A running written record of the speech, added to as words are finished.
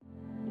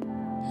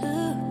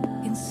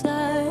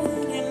inside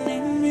you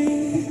need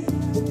me.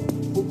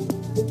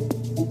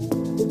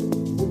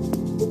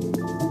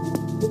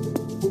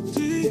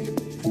 Deep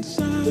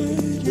inside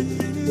you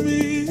need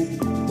me.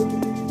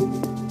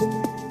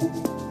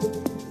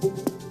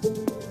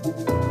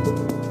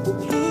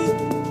 Look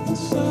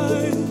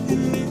inside you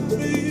need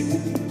me.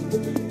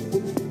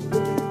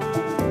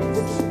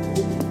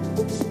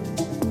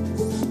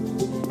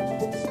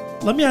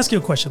 Let me ask you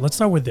a question. Let's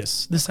start with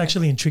this. This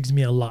actually intrigues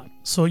me a lot.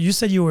 So you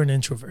said you were an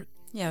introvert.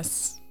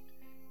 Yes.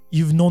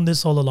 You've known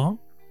this all along?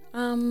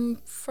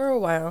 For a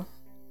while.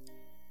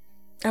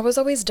 I was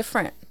always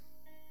different.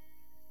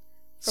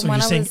 So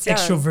you're saying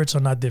extroverts are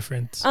not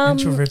different.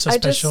 Introverts are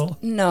special.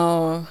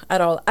 No,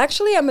 at all.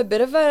 Actually, I'm a bit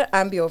of an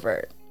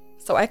ambivert.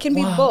 So I can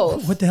be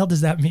both. What the hell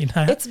does that mean?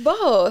 It's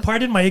both.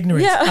 Pardon my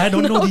ignorance. Yeah, I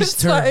don't know no, these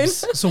it's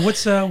terms. fine.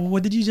 So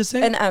what did you just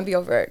say? An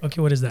ambivert.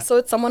 Okay, what is that? So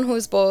it's someone who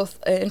is both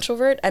an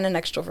introvert and an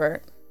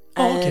extrovert.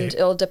 Oh, okay. And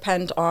it'll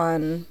depend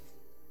on,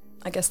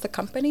 I guess, the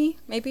company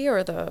maybe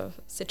or the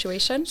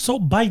situation. So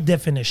by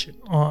definition,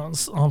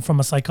 from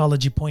a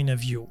psychology point of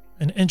view,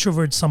 an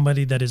introvert is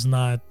somebody that is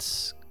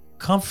not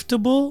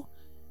comfortable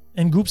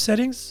in group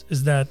settings.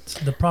 Is that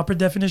the proper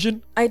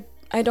definition? I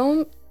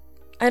don't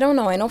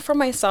know. I know for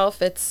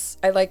myself,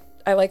 I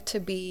like to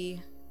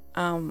be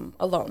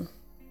alone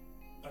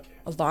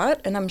a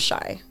lot, and I'm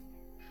shy.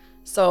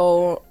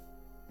 So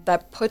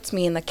that puts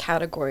me in the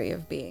category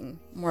of being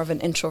more of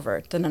an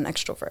introvert than an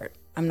extrovert.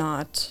 I'm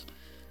not,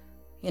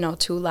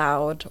 too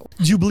loud.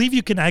 Do you believe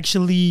you can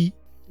actually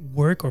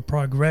work or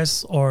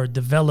progress or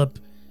develop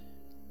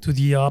to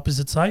the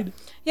opposite side?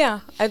 Yeah,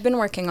 I've been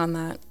working on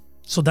that.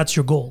 So that's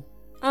your goal?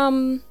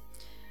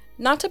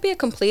 Not to be a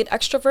complete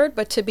extrovert,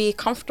 but to be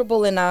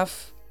comfortable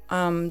enough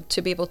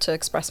to be able to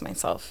express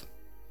myself.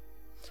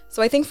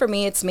 So I think for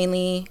me, it's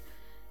mainly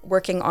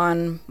working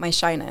on my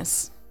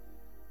shyness.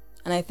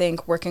 And I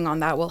think working on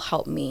that will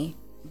help me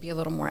be a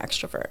little more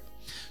extrovert.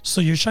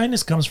 So your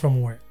shyness comes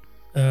from where?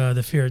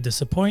 The fear of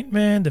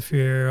disappointment, the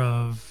fear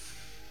of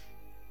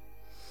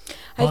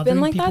I've been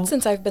like people? that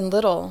since I've been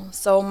little.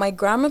 So my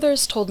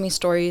grandmother's told me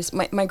stories.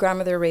 My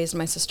grandmother raised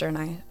my sister and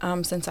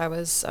I since I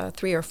was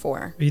 3 or 4.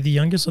 Are you the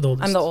youngest or the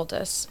oldest? I'm the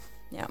oldest.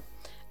 Yeah.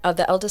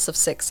 The eldest of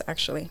 6,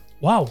 actually.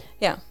 Wow.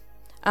 Yeah.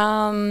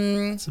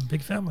 It's a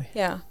big family.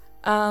 Yeah.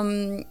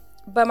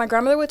 But my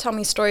grandmother would tell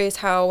me stories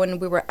how when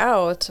we were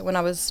out, when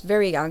I was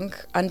very young,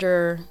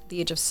 under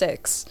the age of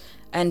 6,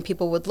 and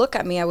people would look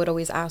at me, I would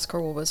always ask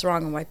her what was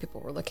wrong and why people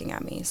were looking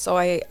at me. So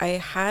I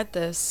had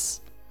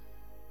this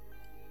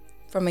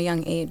from a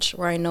young age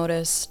where I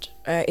noticed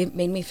it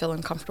made me feel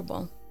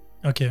uncomfortable.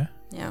 Okay.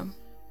 Yeah.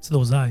 It's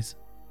those eyes.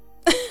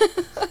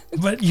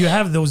 But you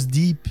have those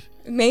deep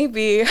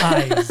Maybe.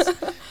 eyes.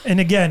 And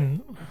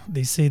again,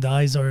 they say the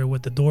eyes are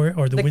what the door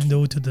or the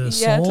window to the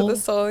soul. Yeah, to the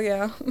soul,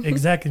 yeah.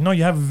 Exactly. No,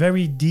 you have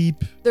very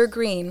deep, They're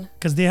green.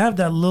 because they have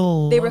that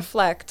little. They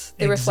reflect.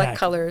 They reflect Exactly.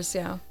 colors,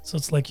 yeah. So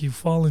it's like you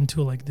fall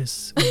into like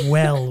this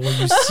well where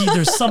you see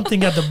there's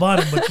something at the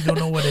bottom, but you don't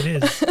know what it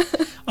is.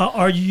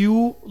 Are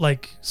you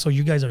so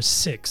you guys are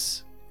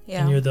 6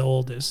 Yeah. and you're the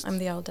oldest. I'm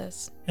the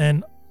eldest.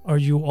 And are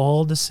you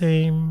all the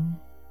same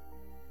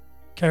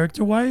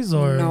character-wise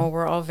or? No,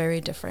 we're all very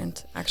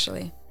different,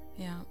 actually.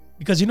 Yeah.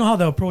 Because you know how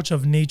the approach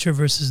of nature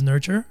versus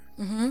nurture?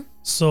 Mm-hmm.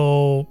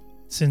 So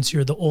since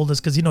you're the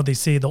oldest, because they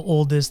say the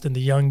oldest and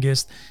the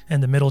youngest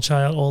and the middle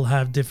child all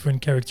have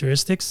different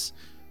characteristics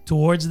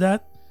towards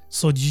that.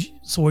 So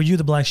were you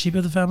the black sheep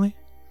of the family?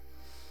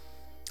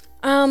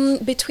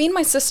 Between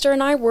my sister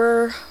and I,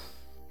 we're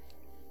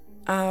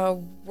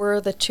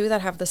the two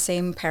that have the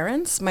same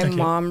parents. My Okay.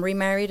 mom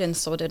remarried, and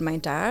so did my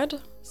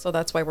dad. So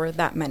that's why we're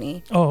that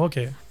many. Oh,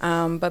 okay.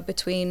 But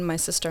between my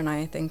sister and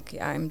I think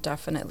I'm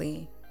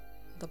definitely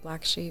the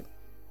black sheep.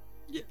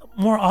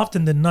 More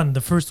often than none,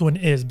 the first one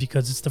is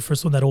because it's the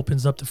first one that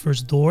opens up the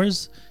first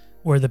doors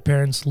where the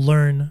parents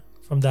learn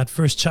from that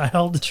first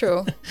child.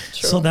 True.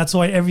 True. So that's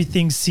why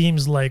everything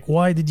seems like,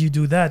 why did you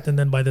do that? And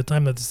then by the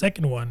time of the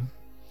second one,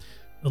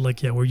 they're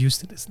like, yeah, we're used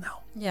to this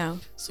now. Yeah.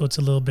 So it's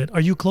a little bit. Are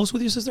you close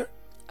with your sister?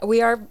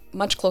 We are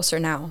much closer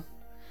now.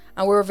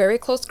 We were very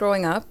close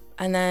growing up.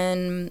 And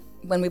then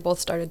when we both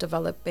started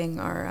developing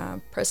our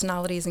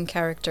personalities and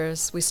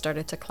characters, we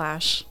started to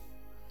clash.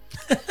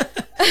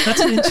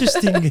 That's an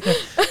interesting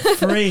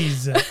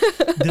phrase.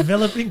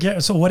 Developing.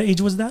 So what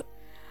age was that?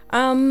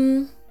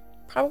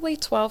 Probably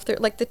 12,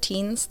 like the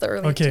teens, the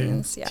early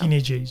teens. Yeah.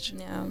 Teenage age.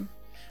 Yeah.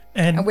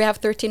 And we have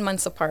 13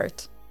 months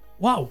apart.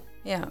 wow.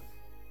 Yeah.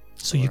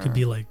 So you could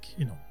be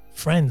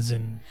friends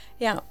and.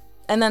 Yeah.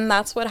 And then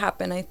that's what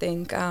happened, I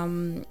think.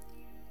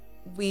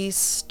 We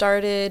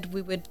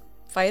would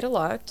fight a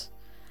lot,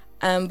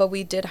 but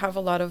we did have a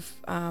lot of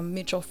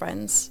mutual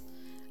friends.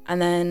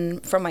 And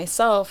then for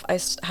myself, I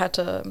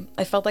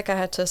felt like I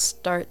had to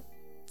start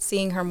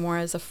seeing her more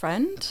as a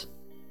friend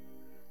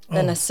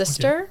than a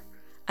sister. Okay.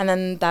 And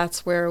then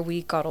that's where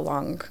we got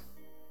along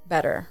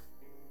better.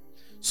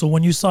 So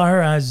when you saw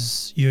her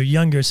as your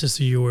younger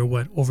sister, you were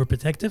what,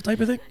 overprotective type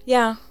of thing?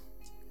 Yeah.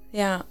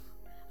 Yeah.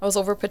 I was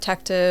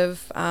overprotective.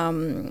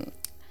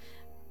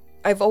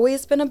 I've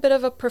always been a bit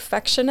of a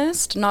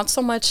perfectionist, not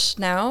so much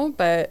now,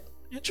 but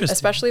Interesting.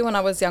 especially when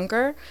I was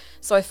younger.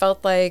 So I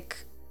felt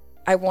like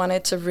I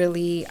wanted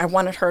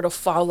her to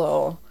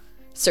follow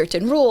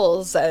certain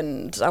rules,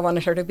 and I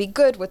wanted her to be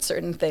good with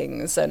certain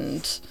things.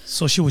 And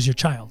So she was your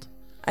child.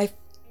 I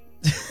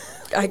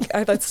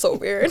that's so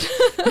weird.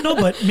 No,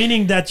 but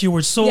meaning that you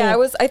were so. Yeah,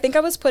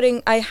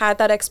 I had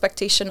that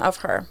expectation of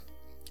her.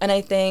 And I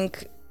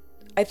think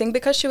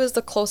because she was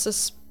the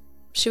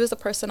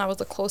person I was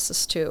the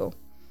closest to.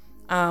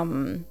 I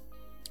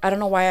don't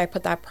know why I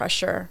put that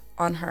pressure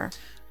on her.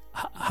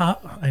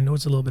 I know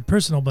it's a little bit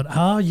personal, but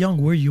how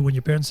young were you when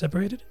your parents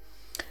separated?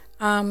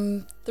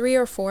 3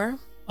 or 4.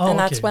 Oh, and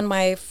that's okay. when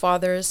my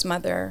father's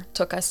mother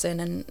took us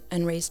in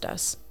and raised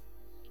us.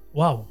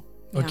 Wow.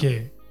 Yeah.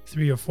 Okay.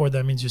 3 or 4.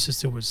 That means your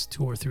sister was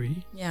 2 or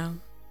 3. Yeah.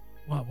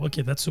 Wow.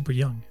 Okay. That's super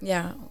young.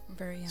 Yeah.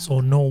 Very young. So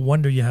no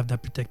wonder you have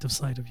that protective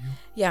side of you.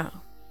 Yeah.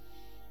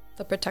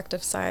 The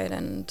protective side.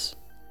 And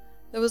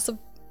there was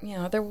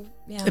yeah.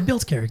 It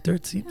builds character,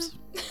 it seems.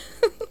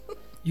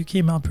 You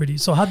came out pretty.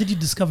 So how did you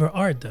discover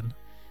art then?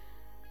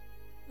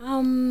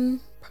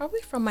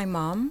 Probably from my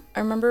mom. I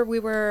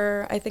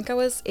remember I think I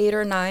was 8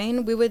 or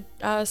 9. We would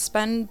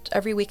spend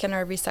every weekend or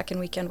every second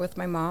weekend with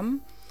my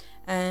mom.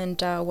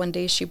 And one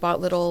day she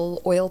bought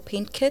little oil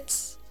paint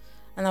kits.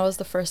 And that was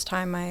the first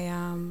time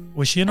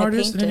Was she an I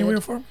artist in any way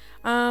or painted.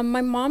 form?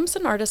 My mom's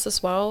an artist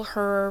as well.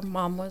 Her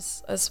mom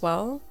was as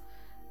well.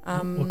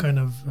 What kind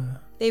of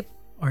They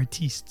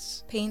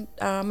artists? paint.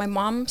 My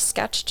mom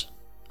sketched.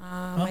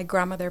 My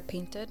grandmother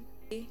painted.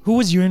 Who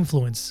was your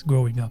influence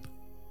growing up?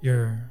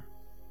 Your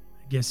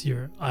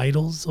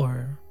idols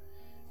or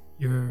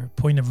your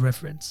point of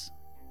reference?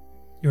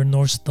 Your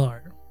North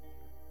Star?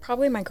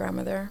 Probably my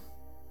grandmother.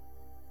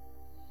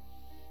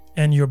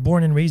 And you're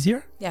born and raised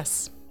here?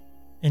 Yes.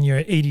 And you're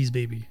an 80s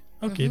baby.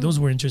 Okay, those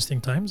were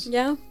interesting times.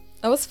 Yeah.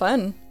 That was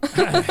fun.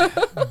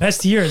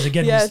 Best years.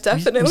 Again, Yeah, we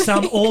definitely.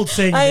 sound old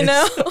saying I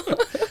this. know.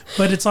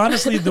 But it's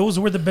honestly, those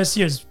were the best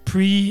years,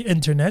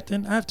 pre-internet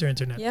and after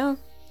internet. Yeah.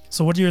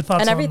 So what are your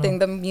thoughts And on everything,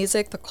 the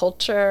music, the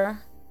culture.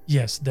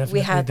 Yes, definitely.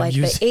 We had like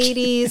music. the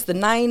 80s, the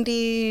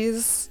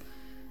 90s.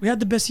 We had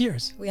the best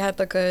years. We had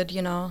the good,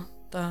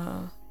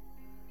 the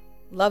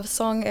love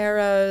song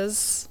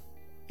eras.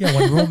 Yeah,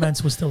 when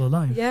romance was still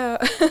alive. Yeah.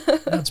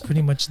 That's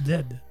pretty much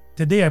dead.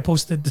 Today I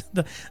posted,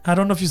 I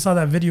don't know if you saw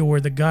that video where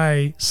the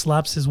guy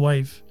slaps his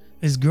wife,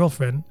 his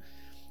girlfriend,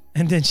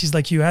 and then she's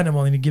like, you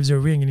animal, and he gives her a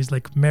ring and he's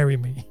like, marry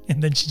me.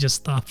 And then she just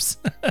stops.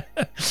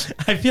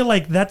 I feel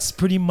like that's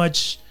pretty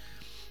much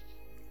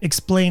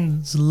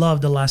explains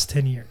love the last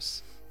 10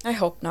 years. I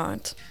hope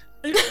not.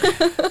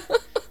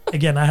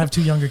 Again, I have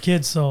 2 younger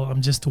kids, so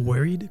I'm just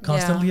worried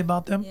constantly Yeah.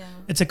 about them. Yeah.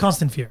 It's a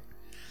constant fear.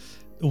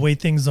 The way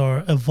things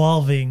are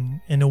evolving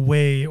in a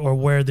way or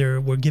where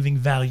we're giving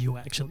value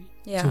actually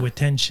Yeah. to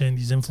attention,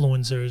 these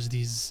influencers,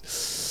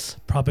 these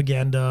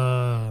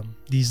propaganda,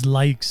 these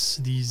likes,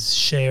 these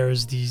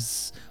shares,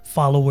 these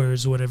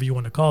followers, whatever you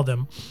want to call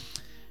them.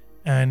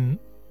 And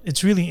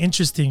it's really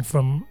interesting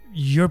from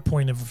your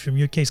from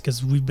your case,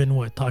 because we've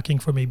been talking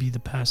for maybe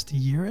the past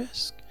year,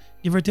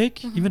 give or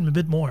take, even a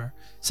bit more,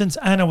 since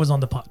Anna was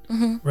on the pod,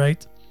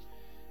 right?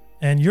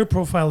 And your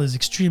profile is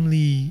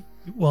extremely,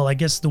 well, I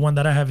guess the one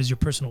that I have is your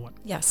personal one.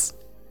 Yes.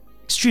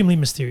 Extremely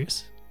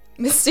mysterious.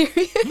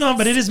 Mysterious. No,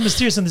 but it is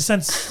mysterious in the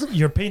sense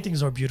your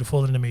paintings are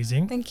beautiful and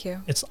amazing. Thank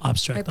you. It's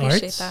abstract I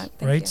appreciate art, that.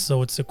 Thank right? you.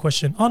 So it's a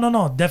question. Oh,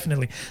 no,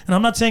 definitely. And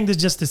I'm not saying this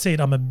just to say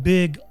it. I'm a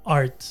big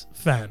art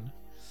fan.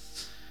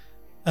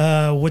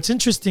 What's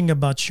interesting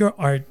about your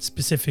art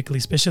specifically,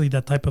 especially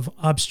that type of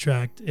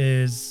abstract,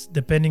 is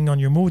depending on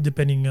your mood,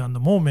 depending on the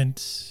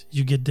moment,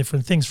 you get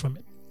different things from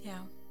it. Yeah.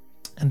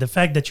 And the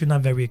fact that you're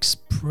not very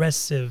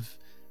expressive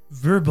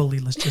verbally,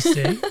 let's just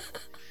say,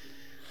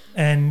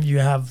 and you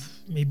have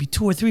maybe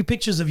 2 or 3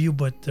 pictures of you,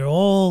 but they're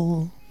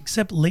all,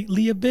 except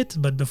lately a bit,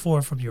 but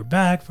before from your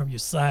back, from your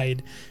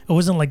side, it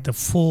wasn't like the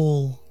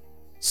full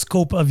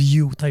scope of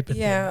you type of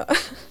Yeah.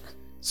 thing.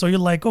 So you're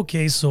like,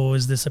 okay, so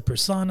is this a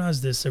persona?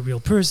 Is this a real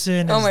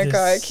person? Oh Is my this...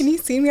 God. Can you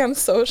see me? I'm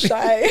so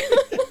shy.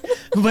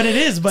 But it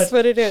is, That's but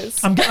what it is.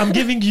 I'm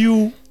giving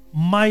you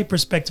my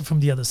perspective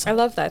from the other I side.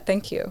 love that.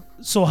 Thank you.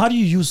 So how do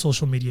you use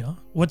social media?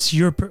 What's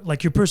your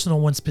your personal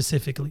one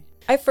specifically?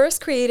 I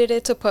first created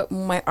it to put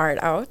my art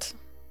out,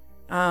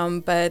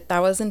 but that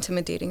was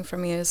intimidating for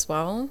me as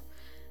well.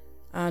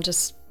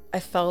 I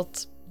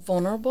felt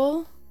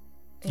vulnerable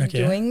in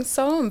Okay. doing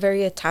so. I'm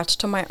very attached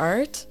to my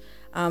art.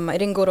 I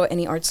didn't go to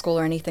any art school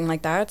or anything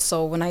like that.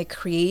 So when I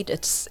create,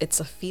 it's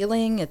a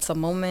feeling, it's a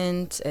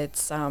moment.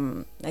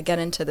 I get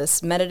into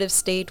this meditative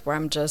state where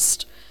I'm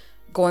just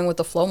going with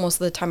the flow. Most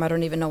of the time, I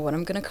don't even know what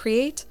I'm going to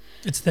create.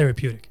 It's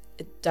therapeutic.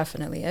 It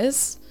definitely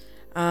is.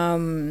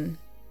 And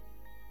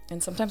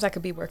sometimes I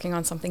could be working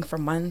on something for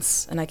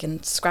months and I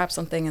can scrap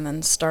something and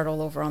then start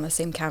all over on the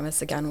same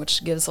canvas again,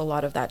 which gives a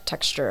lot of that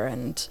texture.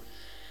 And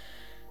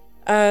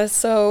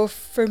so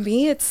for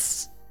me,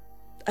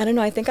 I don't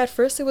know, I think at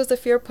first it was the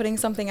fear of putting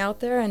something out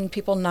there and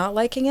people not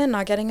liking it,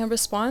 not getting a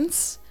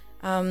response.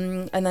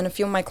 And then a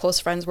few of my close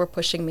friends were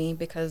pushing me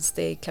because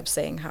they kept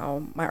saying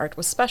how my art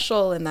was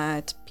special and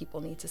that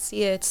people need to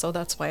see it. So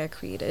that's why I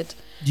created.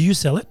 Do you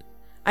sell it?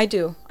 I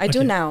do. I do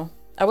Okay. now.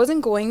 I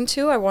wasn't going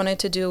to. I wanted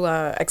to do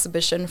a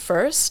exhibition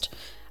first,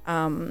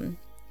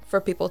 for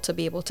people to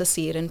be able to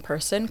see it in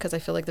person, because I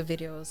feel like the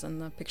videos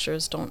and the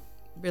pictures don't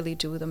really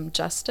do them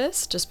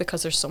justice, just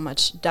because there's so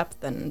much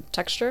depth and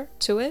texture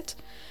to it.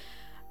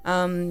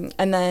 And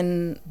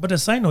then But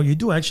as I know, you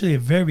do actually a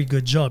very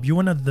good job. You're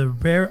one of the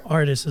rare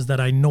artists that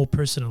I know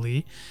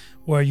personally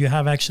where you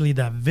have actually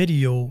that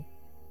video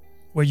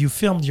where you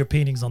filmed your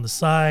paintings on the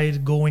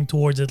side, going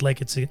towards it like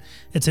it's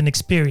an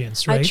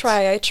experience, right?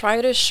 I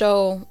try to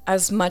show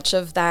as much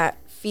of that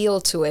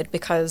feel to it,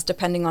 because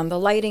depending on the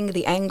lighting,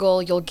 the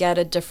angle, you'll get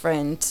a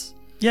different.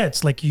 Yeah,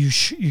 it's like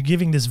you're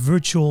giving this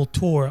virtual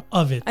tour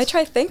of it. I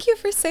try. Thank you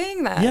for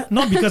saying that. Yeah,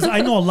 no, because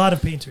I know a lot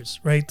of painters,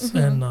 right?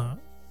 And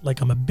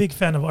like I'm a big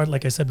fan of art,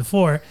 like I said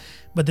before.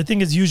 But the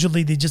thing is,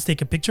 usually they just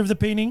take a picture of the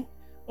painting,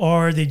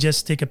 or they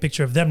just take a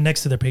picture of them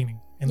next to the painting,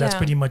 and that's Yeah.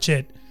 pretty much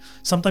it.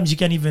 Sometimes you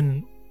can't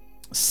even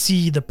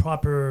see the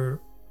proper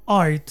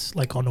art,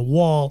 like on a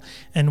wall.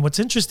 And what's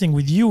interesting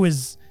with you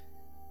is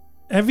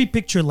every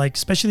picture, like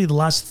especially the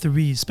last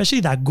three, especially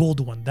that gold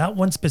one, that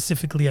one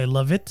specifically, I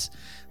love it.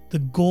 The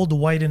gold,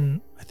 white,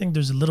 and I think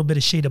there's a little bit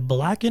of shade of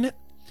black in it,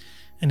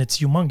 and it's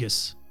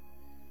humongous.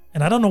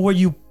 And I don't know where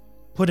you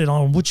put it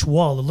on which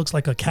wall. It looks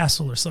like a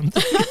castle or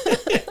something.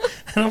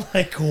 And I'm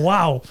like,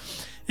 wow.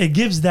 It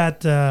gives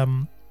that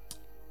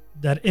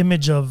that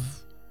image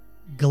of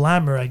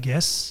glamour, I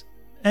guess,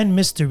 and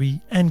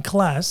mystery and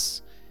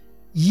class.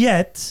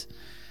 Yet,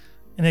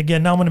 and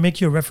again, now I'm going to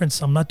make you a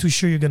reference I'm not too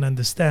sure you're going to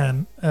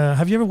understand.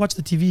 Have you ever watched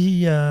the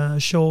TV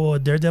show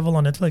Daredevil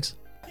on Netflix?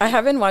 I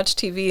haven't watched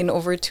TV in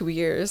over 2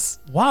 years.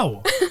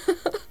 Wow.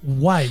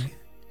 Why?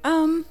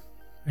 Um,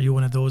 Are you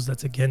one of those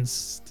that's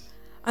against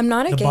I'm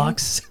not the against.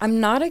 box?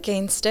 I'm not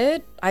against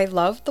it. I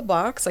love the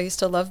box. I used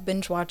to love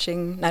binge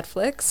watching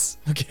Netflix.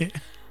 Okay.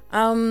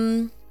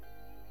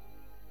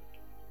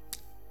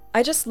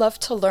 I just love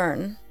to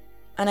learn,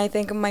 and I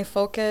think my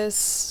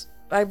focus.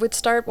 I would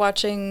start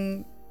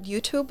watching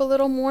YouTube a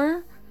little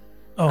more.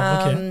 Oh,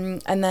 okay.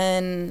 And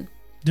then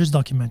There's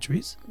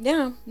documentaries.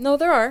 yeah, no,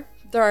 there are,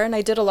 and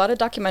I did a lot of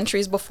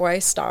documentaries before I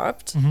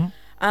stopped.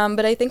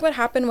 But I think what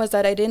happened was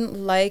that I didn't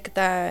like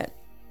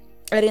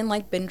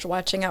binge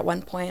watching at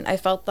one point. I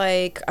felt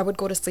like I would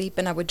go to sleep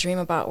and I would dream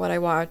about what I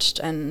watched,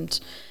 and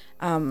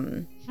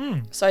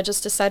so I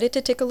just decided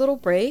to take a little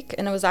break,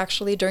 and it was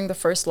actually during the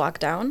first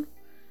lockdown.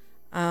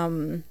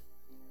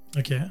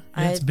 Okay.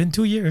 Yeah, it's been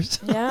 2 years.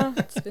 Yeah,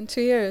 it's been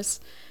 2 years.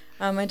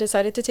 I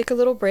decided to take a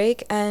little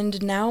break,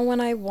 and now when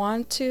I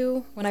want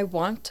to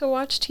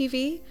watch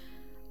TV,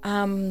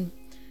 I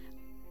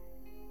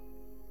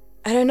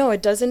don't know,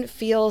 it doesn't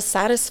feel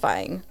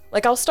satisfying.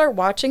 Like I'll start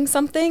watching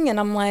something and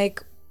I'm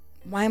like,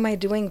 why am I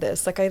doing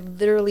this? Like I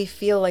literally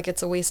feel like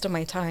it's a waste of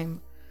my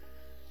time.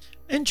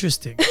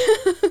 Interesting.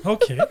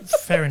 Okay,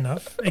 fair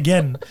enough.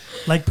 Again,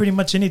 like pretty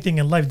much anything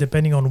in life,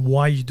 depending on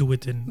why you do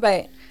it. And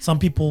Right. some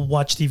people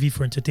watch TV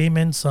for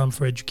entertainment, some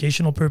for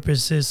educational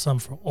purposes, some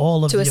for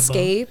all of To the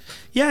escape. above.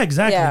 Yeah,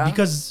 exactly. Yeah.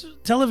 Because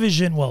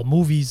television, well,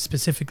 movies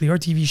specifically, or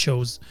TV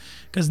shows,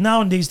 because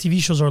nowadays TV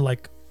shows are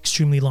like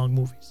extremely long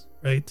movies,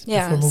 right? Before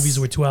Yes. movies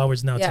were 2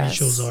 hours, now TV Yes.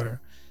 shows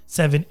are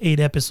 7-8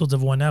 episodes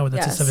of 1 hour.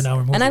 That's Yes. a 7-hour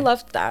movie. And I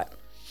loved that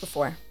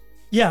before.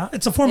 Yeah,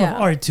 it's a form Yeah.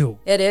 of art too.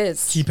 It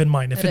is. Keep in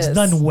mind, if It it's is.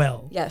 done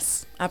well.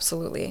 Yes,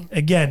 absolutely.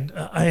 Again,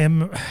 I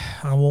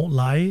won't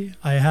lie,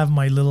 I have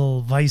my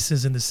little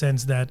vices in the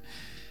sense that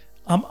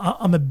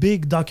I'm a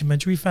big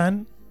documentary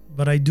fan,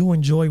 but I do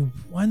enjoy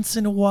once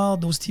in a while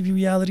those TV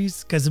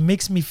realities because it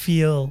makes me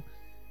feel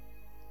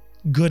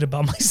good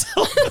about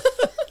myself.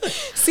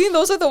 See,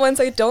 those are the ones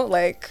I don't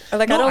like.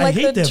 Like No, I don't I like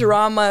hate the them.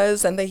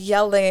 dramas and the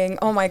yelling.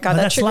 Oh my god, But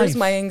that that's triggers life.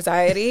 my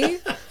anxiety.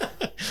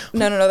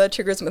 No, that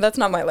triggers me. That's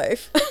not my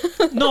life.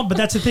 No, but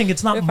that's the thing.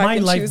 It's not If I my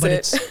can life, choose but it.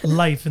 it's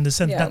life in the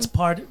sense Yeah. that's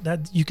part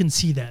that you can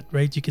see that,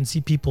 right? You can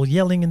see people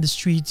yelling in the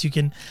streets.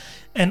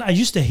 And I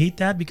used to hate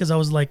that because I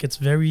was like,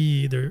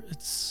 they're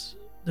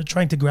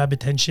trying to grab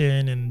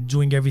attention and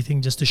doing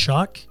everything just to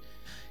shock.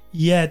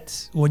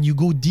 Yet when you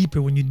go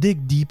deeper, when you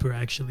dig deeper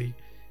actually,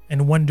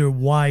 and wonder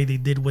why they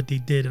did what they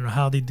did or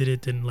how they did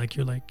it, and like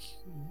you're like,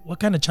 what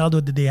kind of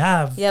childhood did they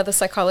have Yeah, the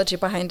psychology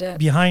behind it.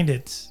 behind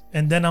it?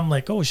 And then I'm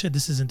like, oh shit,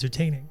 this is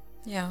entertaining.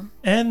 Yeah.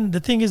 And the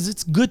thing is,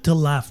 it's good to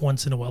laugh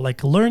once in a while.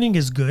 Like learning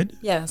is good,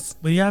 Yes.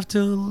 but you have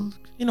to,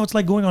 it's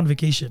like going on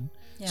vacation.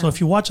 So Yeah.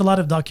 if you watch a lot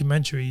of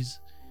documentaries,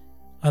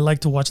 I like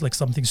to watch like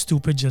something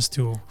stupid just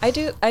to, I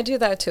do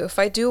that too. If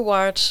I do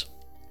watch,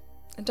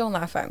 don't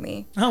laugh at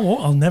me.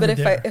 I'll never But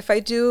dare. if I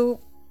do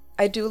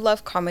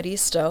love comedy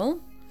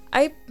still.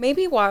 I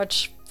maybe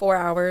watch 4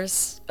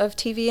 hours of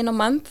TV in a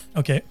month.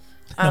 Okay.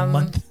 In a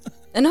month.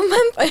 In a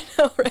month, I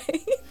know,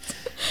 right?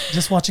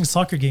 Just watching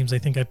soccer games, I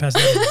think I passed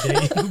out in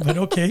a day. But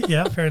okay,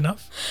 yeah, fair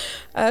enough.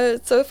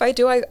 So if I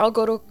do, I'll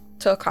go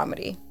to a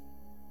comedy.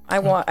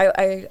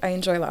 I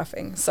enjoy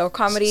laughing. So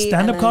comedy. Stand-up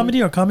and then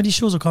comedy or comedy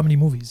shows or comedy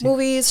movies? Yeah.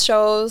 movies,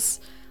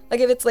 shows, Like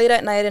if it's late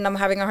at night and I'm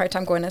having a hard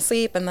time going to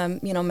sleep and then,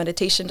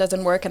 meditation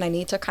doesn't work and I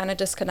need to kind of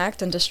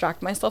disconnect and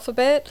distract myself a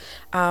bit,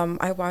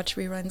 I watch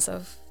reruns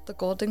of The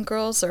Golden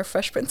Girls or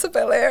Fresh Prince of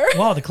Bel-Air.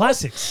 Wow, the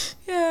classics.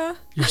 Yeah.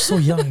 You're so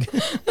young.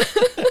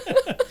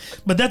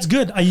 But that's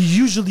good. I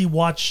usually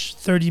watch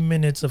 30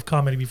 minutes of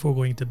comedy before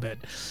going to bed.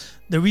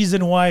 The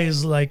reason why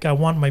is like I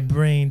want my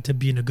brain to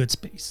be in a good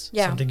space.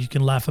 Yeah. Something you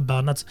can laugh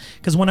about. Not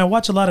because when I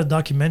watch a lot of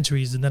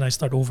documentaries and then I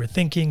start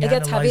overthinking, It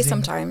gets heavy analyzing-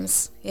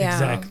 sometimes. Yeah.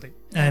 Exactly.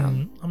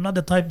 And I'm not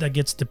the type that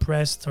gets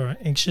depressed or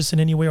anxious in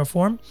any way or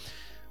form.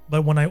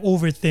 But when I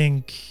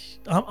overthink,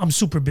 I'm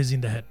super busy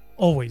in the head.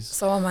 Always.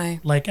 So am I.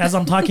 Like as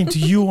I'm talking to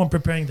you, I'm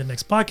preparing the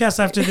next podcast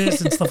after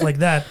this and stuff like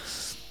that.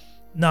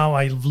 Now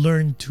I've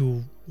learned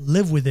to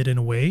live with it in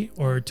a way,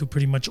 or to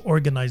pretty much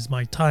organize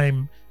my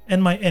time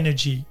and my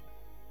energy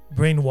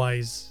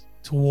brain-wise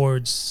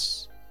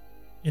towards,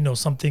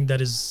 something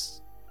that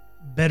is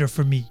better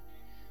for me.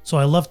 So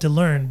I love to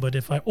learn, but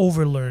if I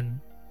overlearn,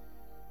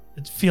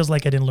 it feels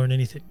like I didn't learn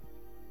anything.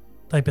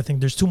 Type of thing.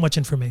 There's too much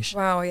information.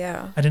 Wow,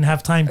 yeah. I didn't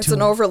have time It's to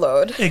an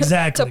overload.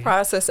 exactly To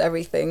process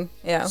everything.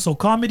 Yeah. So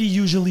comedy,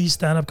 usually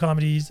stand-up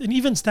comedies, and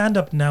even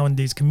stand-up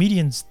nowadays,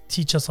 comedians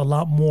teach us a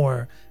lot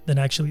more than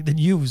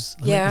use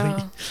Yeah.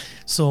 lately.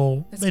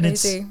 So It's and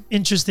crazy. it's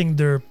interesting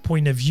their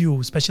point of view,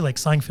 especially like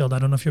Seinfeld. I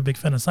don't know if you're a big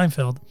fan of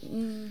Seinfeld.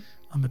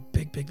 I'm a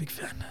big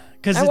fan.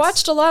 Because I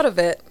watched a lot of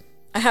it.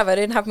 I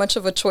didn't have much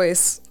of a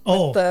choice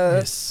with the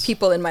yes.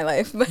 people in my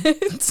life,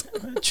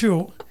 but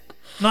True.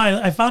 No,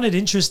 I found it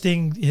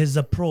interesting, his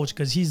approach,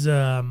 because he's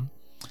an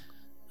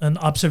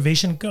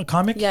observation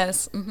comic.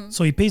 yes. Hmm.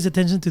 So he pays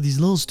attention to these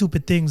little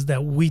stupid things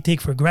that we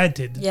take for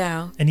granted.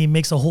 Yeah. And he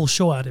makes a whole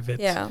show out of it.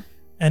 Yeah.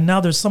 And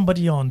now there's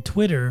somebody on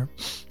Twitter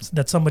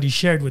that somebody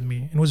shared with me.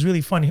 And it was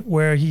really funny,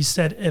 where he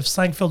said if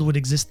Seinfeld would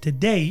exist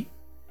today,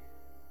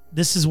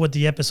 this is what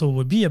the episode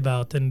would be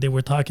about. And they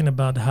were talking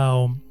about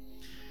how,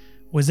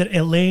 was it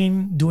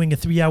Elaine doing a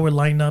 3-hour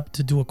lineup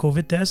to do a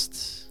COVID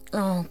test?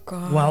 Oh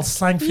God. While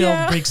Seinfeld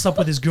Yeah. breaks up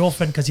with his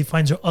girlfriend because he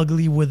finds her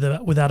ugly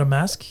without a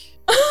mask.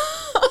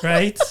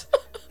 Right?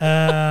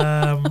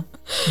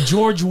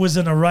 George was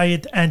in a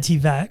riot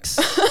anti-vax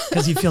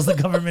because he feels the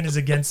government is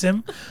against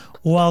him,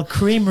 while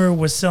Kramer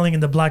was selling in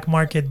the black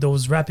market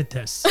those rapid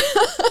tests.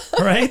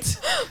 Right?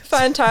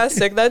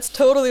 Fantastic. That's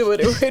totally what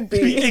it would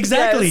be.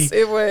 Exactly. Yes,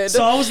 it would.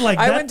 So I was like,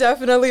 I would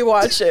definitely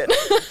watch it.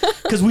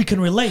 because we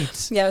can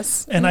relate.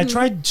 Yes. And I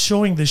tried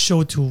showing the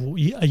show to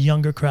a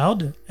younger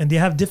crowd, and they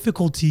have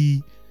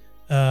difficulty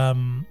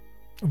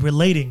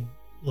relating.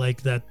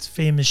 Like that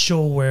famous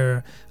show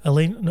where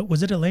Elaine,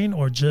 was it Elaine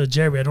or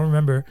Jerry? I don't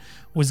remember.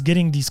 Was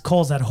getting these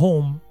calls at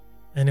home,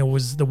 and it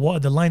was the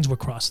lines were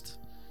crossed.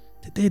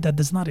 Today that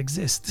does not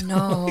exist.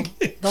 No,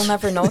 they'll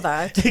never know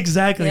that.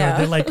 Exactly. Yeah. Or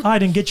they're like, I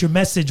didn't get your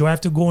message, or I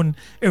have to go and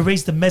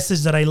erase the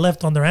message that I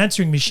left on their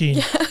answering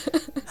machine.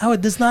 How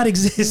it does not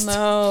exist.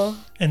 No.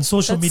 And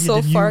social That's media so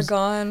didn't far use.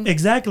 gone.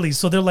 Exactly.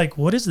 So they're like,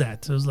 what is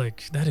that? I was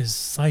like, that is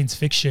science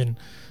fiction,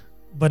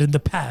 but in the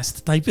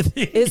past type of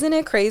thing. Isn't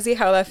it crazy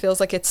how that feels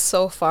like it's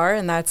so far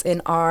and that's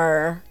in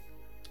our...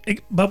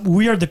 But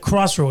we are the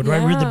crossroad,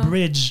 right? We're the Yeah.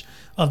 bridge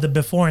of the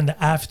before and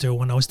the after.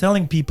 When I was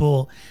telling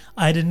people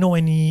I didn't know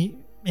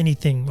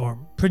anything or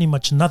pretty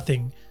much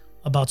nothing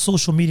about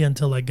social media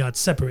until I got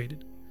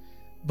separated.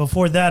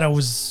 Before that, I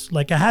was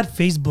like, I had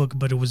Facebook,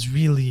 but it was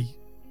really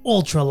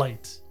ultra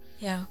light.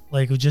 Yeah.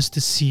 Like just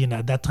to see, and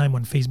at that time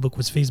when Facebook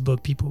was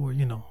Facebook, people were,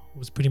 it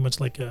was pretty much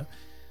like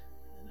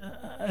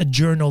a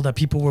journal that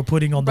people were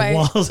putting on the Right.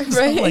 walls and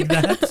Right. stuff like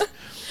that.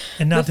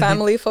 And now The today-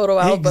 family photo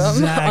album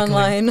Exactly.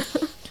 online.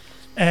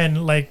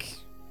 and like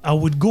I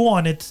would go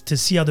on it to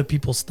see other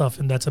people's stuff,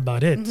 and that's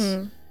about it.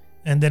 Mm-hmm.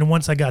 And then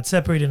once I got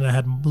separated and I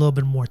had a little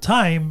bit more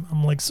time,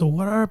 I'm like, so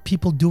what are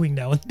people doing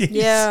nowadays?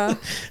 Yeah.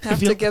 Have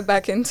feel- to get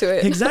back into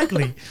it.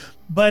 Exactly.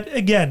 But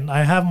again,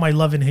 I have my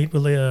love and hate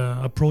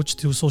approach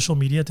to social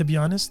media, to be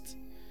honest.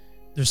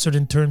 There's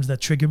certain terms that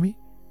trigger me,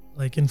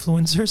 like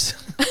influencers.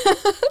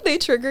 They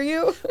trigger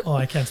you? Oh,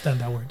 I can't stand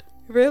that word.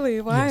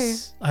 Really? Why?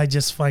 Yes, I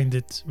just find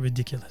it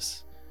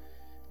ridiculous.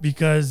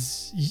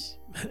 Because,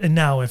 and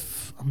now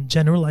if I'm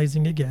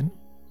generalizing again,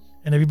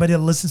 and everybody that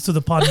listens to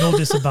the pod know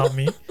this about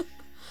me,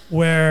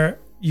 where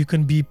you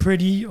can be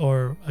pretty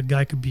or a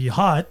guy could be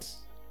hot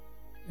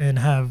and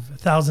have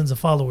thousands of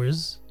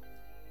followers,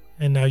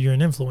 and now you're an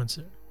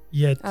influencer.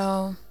 Yet,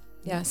 Oh,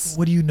 yes.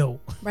 what do you know?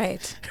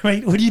 Right.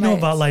 Right? What do you know Right.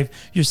 about life?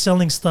 You're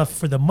selling stuff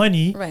for the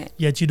money, Right.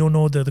 yet you don't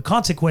know the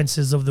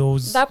consequences of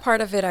those. That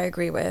part of it I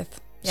agree with.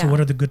 So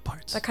what are the good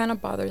parts? That kind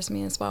of bothers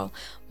me as well.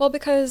 Well,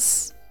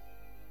 because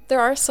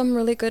there are some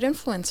really good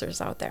influencers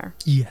out there.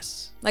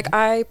 Yes. Like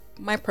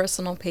my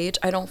personal page,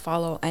 I don't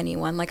follow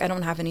anyone. Like I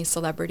don't have any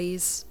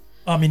celebrities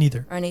Me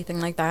neither. or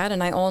anything like that.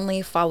 And I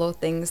only follow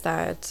things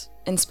that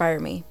inspire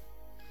me.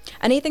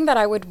 Anything that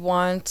I would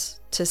want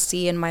to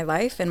see in my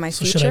life, in my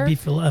So future. should I be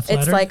flattered?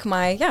 It's like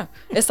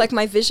it's like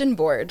my vision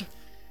board.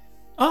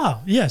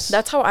 Yes.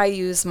 That's how I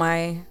use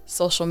my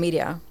social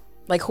media,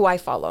 like who I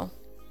follow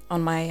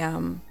on my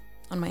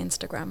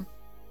Instagram.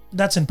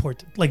 That's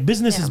important. Like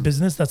business is Yeah.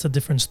 business. That's a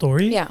different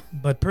story. Yeah.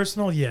 But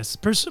personal, yes.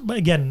 But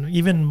again,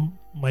 even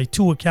my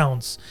 2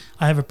 accounts,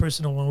 I have a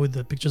personal one with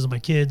the pictures of my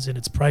kids and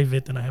it's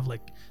private and I have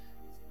like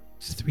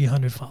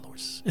 300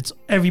 followers. It's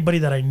everybody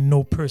that I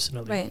know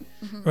personally. Right.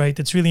 Mhm. Right?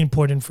 It's really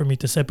important for me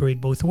to separate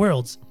both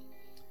worlds.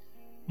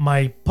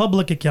 My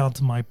public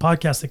account, my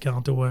podcast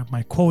account, or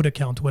my quote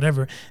account,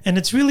 whatever. And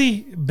it's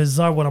really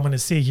bizarre what I'm going to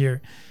say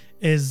here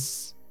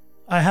is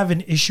I have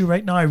an issue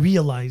right now. I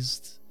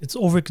realized it's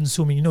over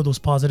consuming, you know, those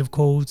positive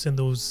quotes and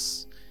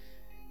those,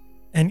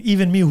 and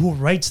even me who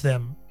writes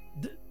them,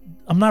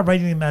 I'm not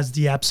writing them as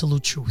the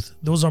absolute truth.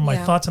 Those are my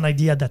Yeah. thoughts and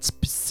idea at that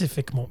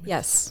specific moment.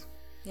 Yes.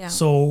 Yeah.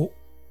 So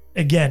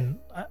again,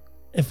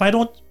 if I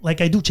don't,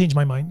 like I do change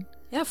my mind,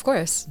 Yeah, of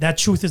course. that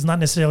truth is not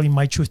necessarily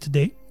my truth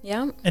today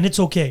Yeah. and it's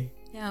okay.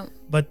 Yeah.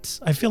 But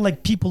I feel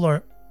like people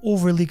are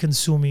overly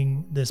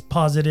consuming this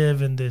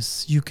positive and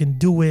this, you can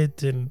do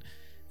it. And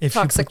if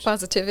you Toxic put-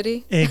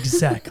 positivity.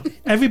 Exactly.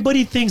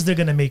 Everybody thinks they're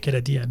going to make it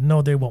at the end.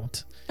 No, they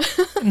won't.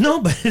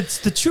 No, but it's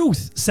the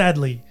truth,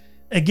 sadly.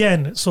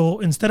 Again, so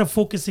instead of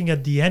focusing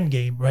at the end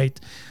game, right?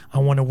 I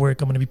want to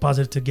work, I'm going to be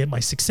positive to get my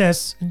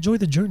success. Enjoy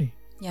the journey,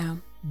 Yeah.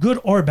 good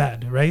or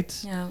bad, right?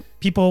 Yeah.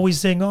 People always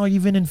saying, oh,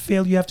 even in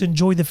failure, you have to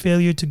enjoy the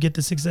failure to get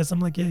the success. I'm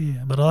like,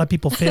 yeah. But a lot of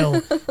people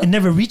fail and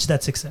never reach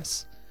that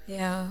success.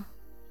 Yeah.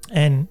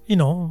 And, you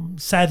know,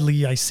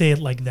 sadly, I say it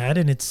like that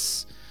and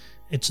it's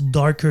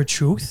darker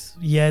truth,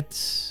 yet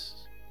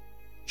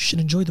you should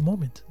enjoy the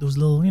moment. Those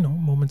little, you know,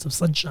 moments of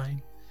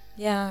sunshine.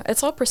 Yeah.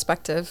 It's all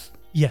perspective.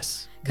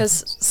 Yes.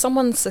 Because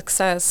someone's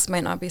success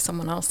might not be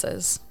someone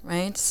else's,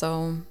 right?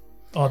 So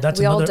Oh, that's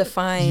we all another.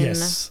 define.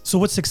 Yes. So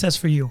what's success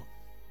for you?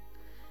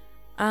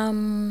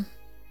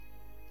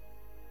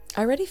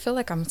 I already feel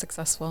like I'm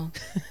successful.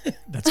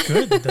 That's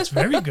good. That's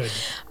very good.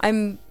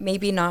 I'm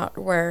maybe not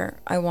where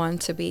I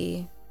want to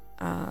be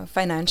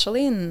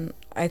financially, and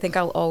I think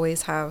I'll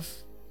always have,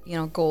 you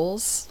know,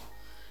 goals.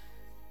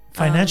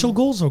 Financial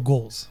goals or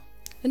goals?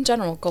 In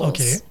general, goals.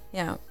 Okay.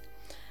 Yeah.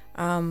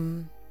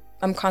 I'm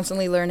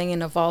constantly learning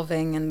and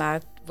evolving, and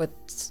I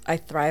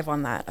thrive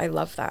on that. I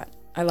love that.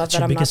 I love That's that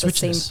your I'm not biggest the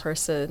richness. same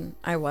person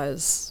I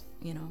was,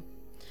 you know,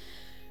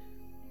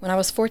 when I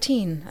was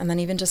 14, and then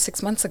even just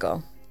 6 months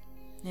ago.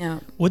 Yeah.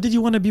 What did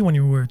you want to be when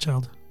you were a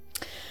child?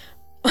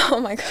 Oh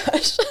my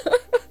gosh.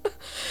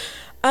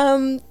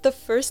 The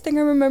first thing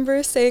I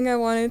remember saying I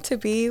wanted to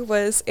be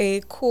was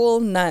a cool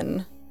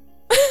nun.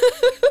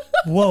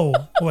 Whoa.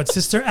 What,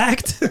 Sister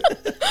Act?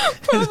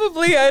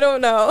 Probably, I don't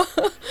know.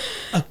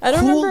 I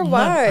don't remember nun.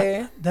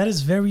 why. That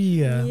is very,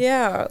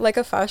 Yeah, like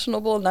a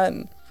fashionable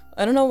nun.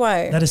 I don't know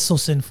why. that is so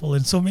sinful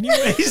in so many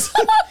ways.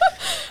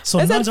 So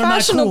I said nuns are not cool.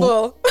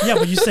 fashionable. Yeah,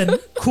 but you said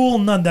cool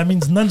nun. That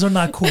means nuns are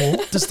not cool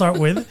to start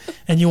with.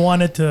 And you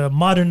wanted to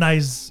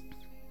modernize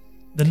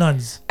the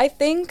nuns. I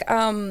think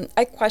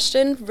I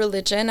questioned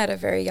religion at a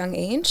very young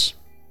age.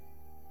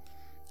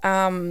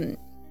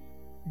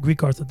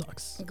 Greek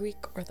Orthodox. Greek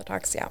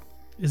Orthodox, yeah.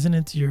 Isn't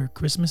it your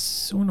Christmas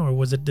soon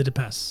or did it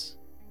pass?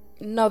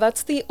 No,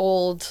 that's the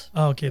old.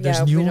 Oh, okay. There's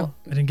Yeah, we new. don't-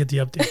 I didn't get the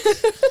update.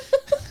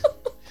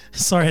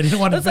 Sorry, I didn't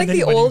want to That's like offend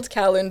the anybody. old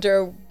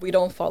calendar. We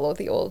don't follow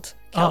the old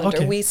calendar.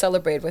 okay. We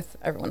celebrate with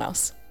everyone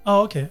else.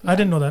 Oh, okay. I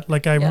didn't know that.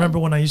 Like I Yeah. remember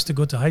when I used to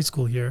go to high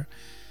school here,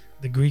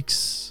 the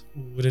Greeks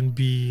wouldn't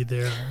be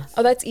there.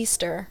 Oh, that's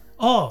Easter.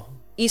 Oh,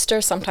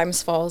 Easter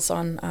sometimes falls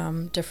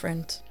on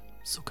different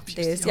so confused.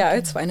 days. Yeah,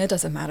 it's fine. It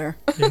doesn't matter.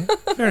 Okay,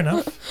 fair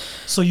enough.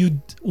 So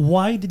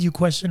why did you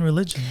question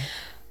religion?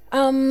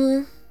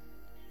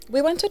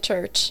 We went to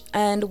church,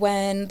 and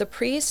when the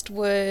priest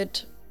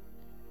would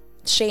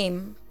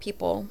shame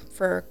people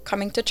for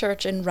coming to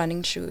church in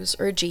running shoes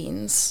or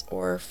jeans,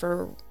 or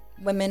for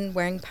women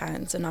wearing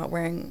pants and not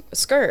wearing a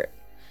skirt,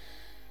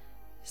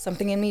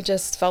 something in me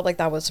just felt like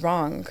that was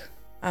wrong.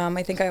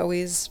 I think I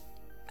always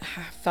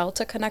felt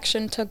a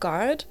connection to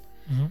God.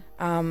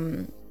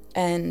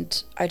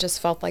 And I just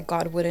felt like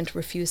God wouldn't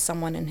refuse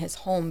someone in his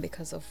home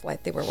because of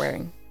what they were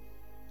wearing.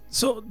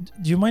 So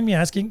do you mind me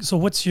asking? So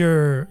what's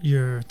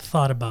your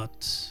thought about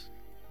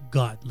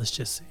God? Let's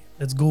just say.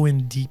 Let's go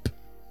in deep.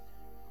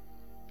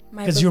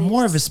 My Because you're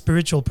more of a beliefs-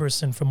 spiritual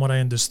person from what I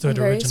understood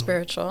I'm very originally.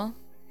 spiritual.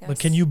 But yes.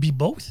 can you be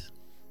both?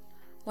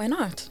 Why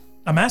not?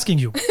 I'm asking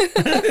you.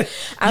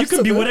 You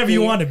could be whatever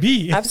you Absolutely. want to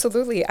be.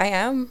 Absolutely. I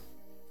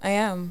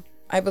am.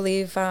 I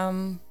believe,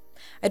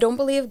 I don't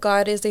believe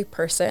God is a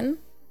person.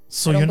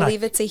 So I you're don't not.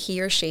 believe it's a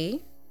he or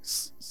she.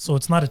 So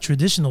it's not a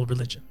traditional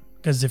religion.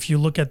 Because if you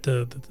look at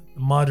the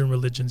modern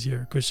religions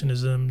here,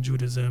 Christianism,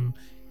 Judaism,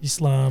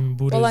 Islam,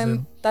 Buddhism.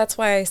 Well, that's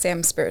why I say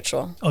I'm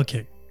spiritual.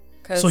 Okay.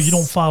 'Cause So you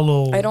don't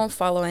follow. I don't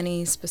follow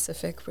any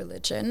specific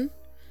religion.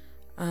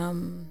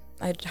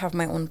 I have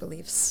my own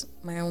beliefs,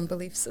 my own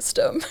belief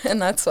system,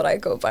 and that's what I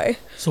go by.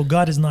 So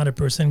God is not a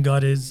person.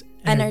 God is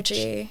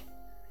Energy.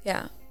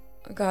 Yeah.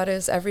 God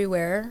is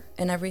everywhere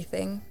and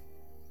everything.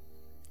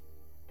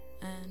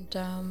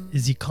 And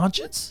Is he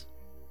conscious?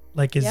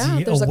 Like, is yeah,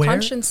 he there's aware? a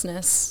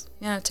consciousness.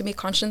 Yeah, to me,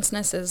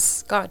 consciousness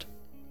is God.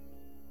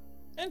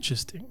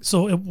 Interesting.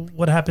 So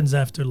what happens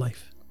after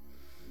life?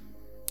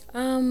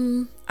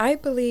 I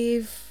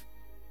believe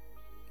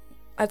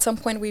at some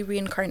point we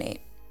reincarnate.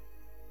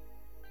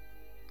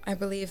 I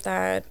believe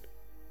that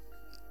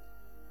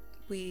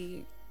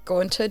we go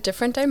into a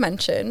different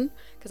dimension,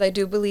 because I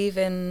do believe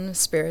in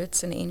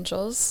spirits and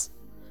angels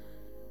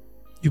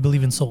You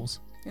believe in souls.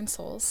 and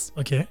souls.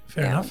 Okay,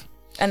 fair Yeah. enough.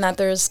 And that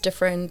there's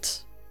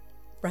different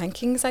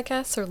rankings, I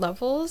guess, or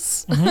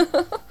levels.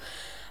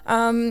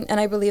 Mm-hmm. And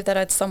I believe that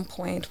at some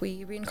point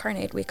we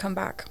reincarnate, we come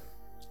back.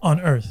 On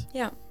Earth.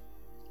 Yeah.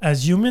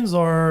 As humans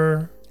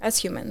or As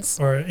humans.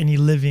 any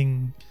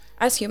living.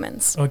 As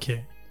humans.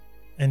 Okay.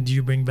 And do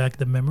you bring back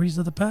the memories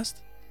of the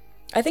past?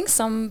 I think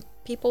some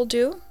people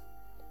do.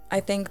 I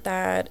think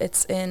that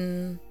it's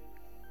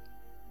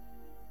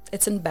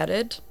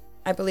embedded.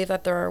 I believe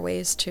that there are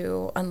ways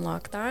to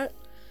unlock that,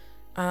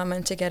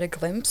 and to get a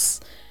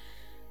glimpse.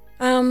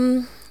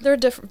 There are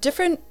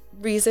different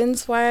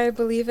reasons why I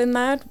believe in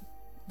that.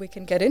 We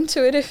can get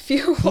into it if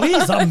you want.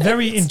 Please, I'm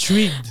very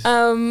intrigued.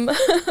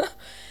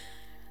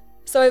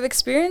 So I've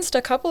experienced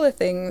a couple of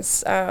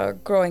things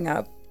growing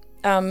up,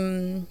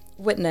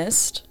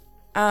 witnessed.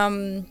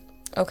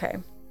 Okay.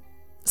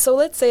 So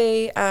let's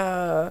say...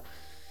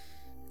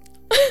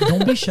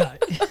 Don't be shy.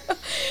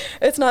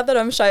 It's not that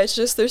I'm shy, it's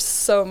just there's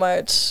so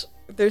much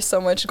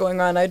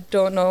going on. I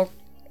don't know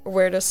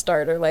where to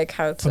start or like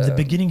how to... From the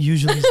beginning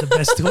usually is the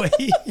best way.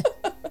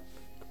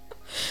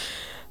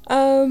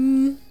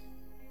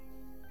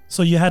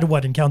 So you had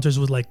what, encounters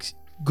with like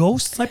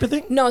ghosts type of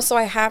thing? No, so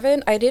I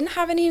didn't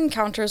have any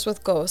encounters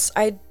with ghosts.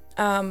 I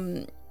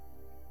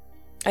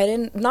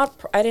didn't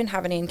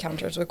have any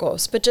encounters with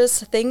ghosts, but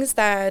just things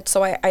that,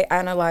 so I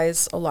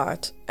analyze a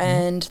lot,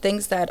 and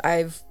things that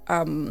I've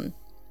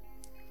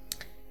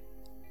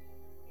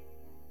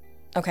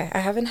okay, I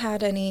haven't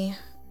had any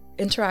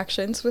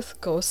interactions with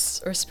ghosts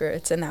or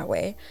spirits in that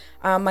way.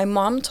 My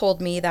mom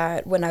told me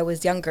that when I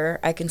was younger,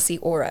 I can see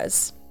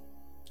auras.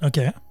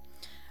 Okay.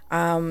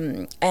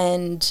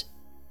 And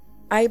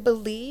I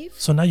believe...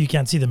 So now you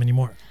can't see them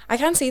anymore. I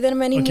can't see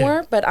them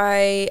anymore, but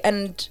I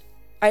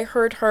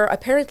heard her,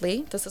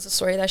 apparently, this is a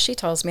story that she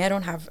tells me, I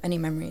don't have any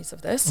memories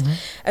of this.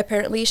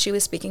 Apparently, she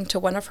was speaking to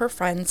one of her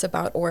friends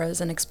about auras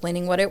and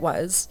explaining what it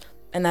was,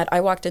 and that I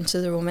walked into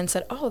the room and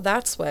said, oh,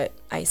 that's what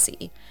I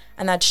see.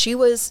 And that she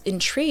was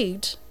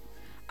intrigued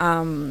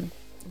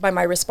by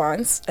my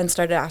response and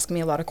started asking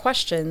me a lot of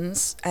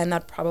questions, and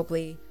that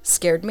probably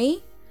scared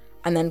me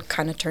and then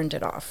kind of turned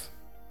it off.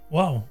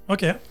 Wow.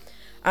 Okay.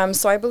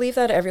 So I believe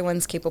that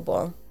everyone's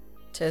capable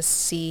to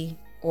see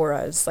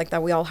auras, like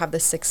that we all have the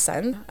sixth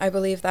sense. I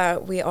believe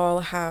that we all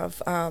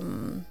have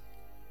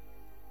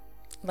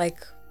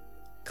like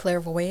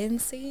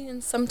clairvoyancy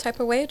in some type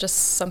of way. Just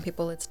some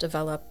people it's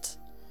developed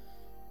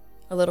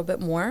a little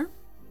bit more,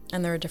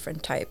 and there are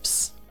different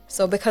types.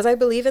 So because I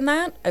believe in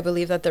that, I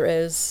believe that there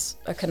is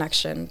a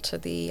connection to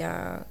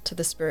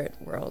the spirit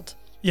world.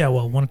 Yeah,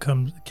 well, one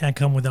can't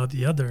come without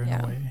the other in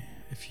a way.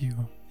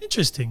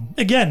 Interesting.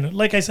 Again,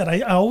 like I said,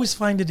 I always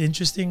find it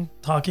interesting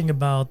talking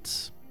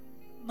about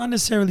not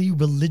necessarily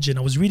religion.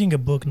 I was reading a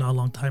book not a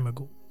long time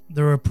ago.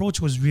 Their approach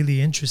was really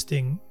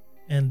interesting,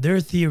 and their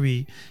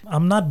theory.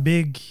 I'm not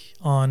big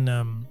on.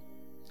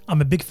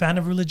 I'm a big fan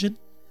of religion.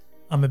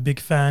 I'm a big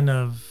fan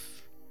of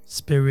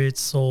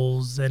spirits,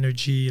 souls,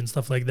 energy, and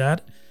stuff like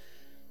that.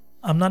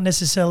 I'm not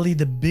necessarily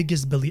the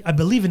biggest believer. I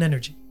believe in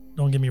energy.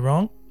 Don't get me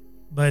wrong,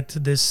 but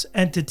this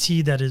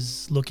entity that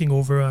is looking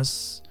over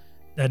us,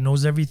 that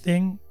knows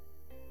everything,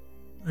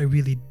 I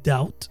really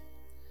doubt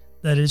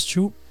that is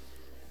true.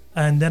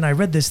 And then I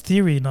read this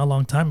theory not a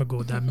long time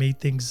ago that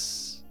made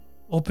things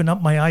open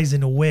up my eyes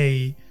in a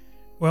way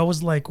where I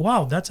was like,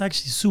 wow, that's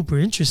actually super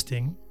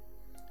interesting.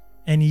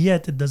 And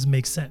yet it doesn't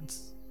make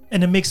sense.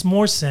 And it makes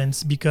more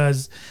sense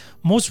because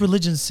most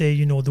religions say,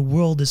 the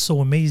world is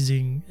so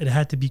amazing, it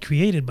had to be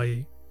created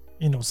by,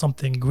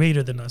 something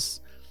greater than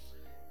us.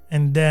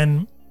 And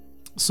then,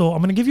 so I'm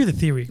going to give you the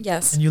theory.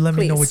 Yes, and you let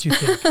me know please. what you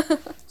think.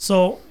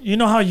 So, you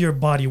know how your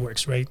body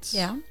works, right?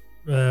 Yeah.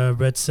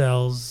 Red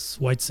cells,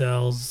 white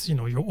cells,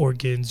 your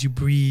organs, you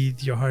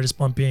breathe, your heart is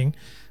pumping.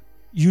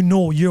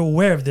 You're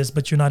aware of this,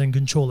 but you're not in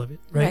control of it,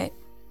 right?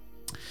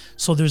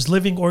 So there's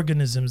living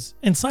organisms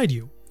inside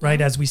you,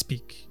 right? As we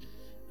speak,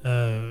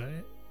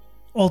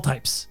 all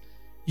types.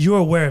 You're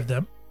aware of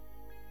them.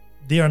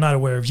 They are not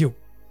aware of you.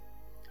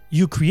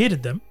 You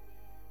created them,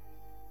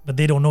 but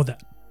they don't know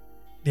that.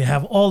 They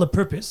have all a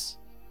purpose,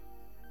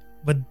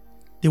 but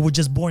they were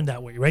just born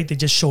that way, right? They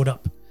just showed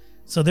up.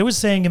 So they were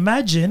saying,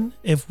 imagine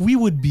if we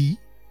would be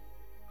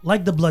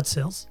like the blood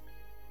cells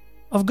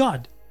of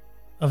God,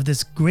 of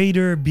this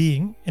greater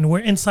being, and we're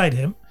inside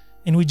him,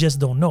 and we just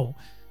don't know.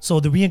 So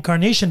the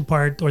reincarnation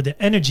part or the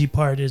energy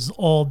part is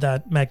all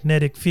that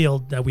magnetic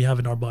field that we have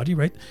in our body,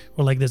 right?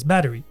 Or like this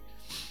battery.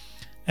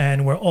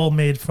 And we're all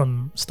made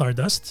from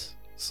stardust.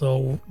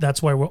 So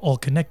that's why we're all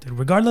connected.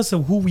 Regardless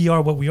of who we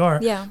are, what we are,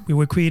 we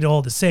were created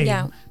all the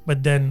same,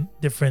 but then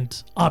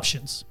different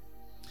options.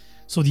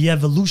 So the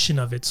evolution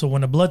of it. So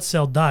when a blood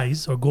cell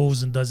dies or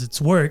goes and does its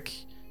work,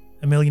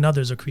 a million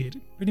others are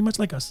created, pretty much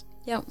like us.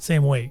 Yeah.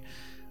 Same way.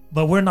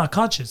 But we're not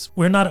conscious.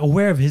 We're not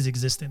aware of his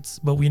existence,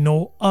 but we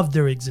know of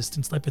their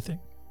existence type of thing.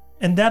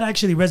 And that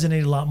actually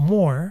resonated a lot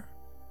more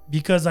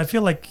because I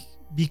feel like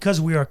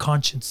because we are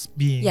conscious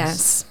beings,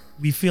 Yes.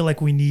 we feel like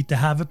we need to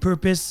have a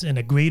purpose and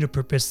a greater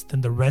purpose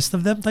than the rest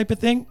of them type of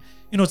thing.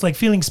 You know, it's like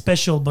feeling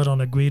special, but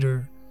on a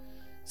greater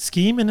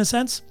scheme in a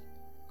sense.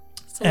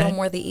 It's a little And-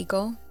 more the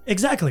ego.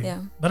 Exactly.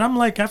 Yeah. But I'm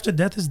like, after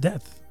death is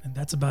death. And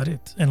that's about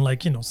it. And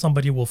like, you know,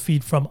 somebody will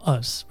feed from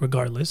us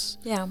regardless.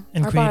 Yeah.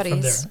 And Our create bodies.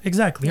 from there.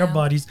 Exactly. Our Yeah.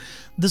 bodies.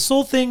 The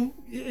soul thing,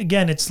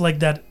 again, it's like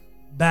that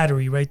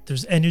battery, right?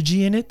 There's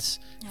energy in it.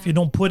 If you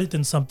don't put it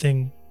in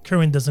something,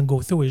 current doesn't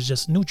go through. It's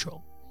just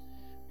neutral.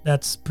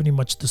 That's pretty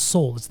much the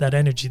soul. It's that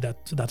energy,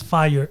 that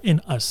fire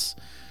in us.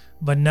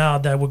 But now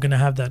that we're gonna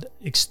have that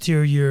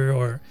exterior,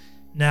 or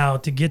now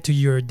to get to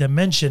your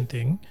dimension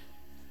thing,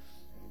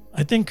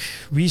 I think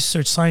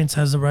research science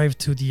has arrived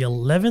to the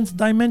 11th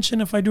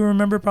dimension, if I do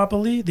remember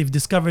properly. They've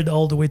discovered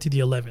all the way to the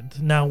 11th.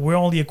 Now we're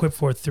only equipped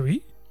for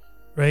 3,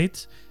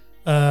 right?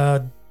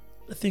 I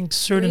think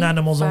certain 3,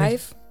 animals only.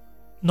 5.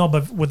 No,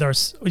 but with our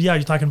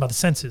you're talking about the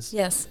senses.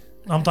 Yes.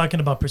 I'm talking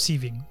about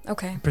perceiving,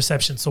 Okay.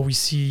 perception. So we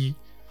see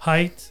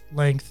height,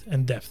 length,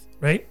 and depth,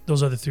 right?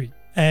 Those are the 3.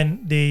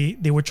 And they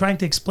were trying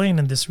to explain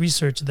in this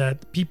research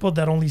that people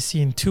that only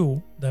see in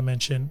 2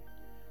 dimension,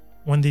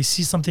 when they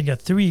see something at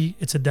 3,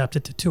 it's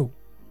adapted to 2.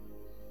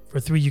 For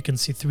 3, you can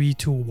see 3,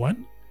 2,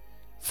 1.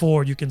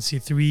 4, you can see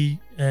 3,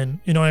 and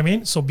you know what I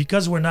mean? So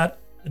because we're not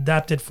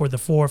adapted for the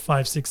 4,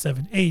 5, 6,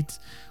 7, 8,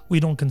 we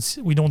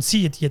don't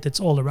see it yet. It's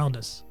all around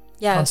us.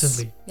 Yes.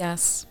 Constantly.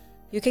 Yes.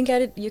 You can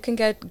get it. You can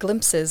get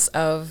glimpses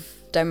of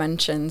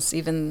dimensions.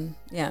 Even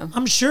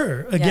I'm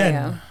sure. Again,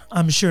 yeah.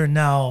 I'm sure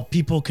now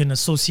people can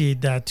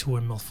associate that to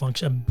a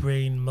malfunction, a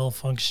brain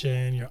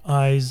malfunction, your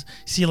eyes.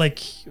 See,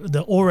 like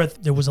the aura,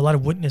 there was a lot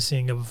of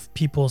witnessing of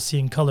people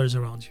seeing colors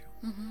around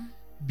you.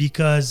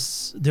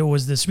 Because there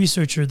was this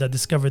researcher that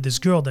discovered this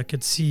girl that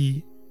could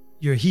see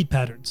your heat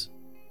patterns.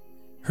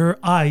 Her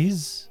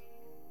eyes,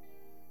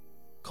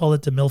 call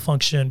it a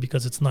malfunction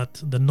because it's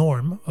not the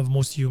norm of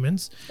most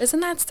humans.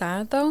 Isn't that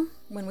sad though?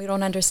 When we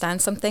don't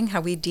understand something,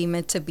 how we deem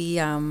it to be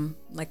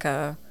like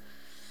a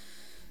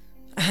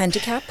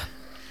handicap,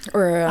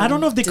 or I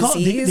don't know if they called or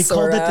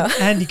it a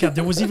handicap.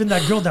 There was even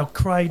that girl that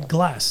cried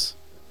glass,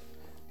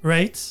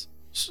 right?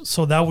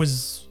 So that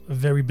was a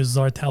very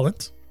bizarre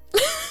talent.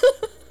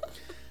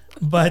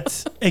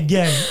 But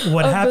again,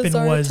 what A happened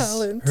bizarre was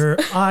talent. her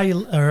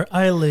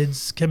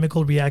eyelids,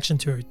 chemical reaction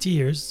to her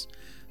tears,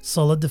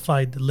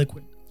 solidified the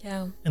liquid,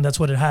 Yeah. and that's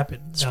what had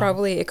happened.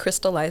 It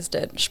crystallized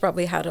it. She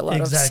probably had a lot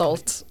Exactly. of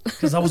salt.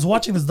 Because I was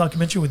watching this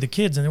documentary with the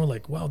kids, and they were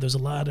like, "Wow, there's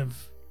a lot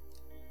of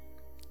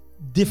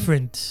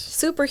different."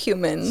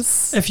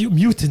 Superhumans. If you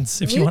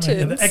mutants, if you want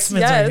to, the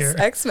X-Men yes, are here.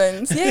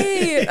 X-Men.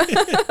 Yay!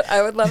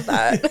 I would love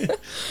that.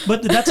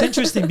 But that's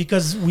interesting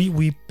because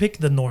we pick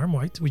the norm,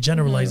 right? We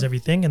generalize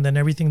everything, and then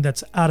everything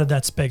that's out of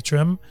that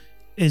spectrum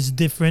is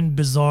different,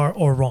 bizarre,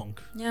 or wrong.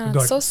 Yeah, it's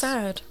so regardless.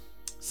 sad.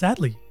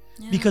 Sadly,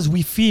 Yeah. because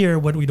we fear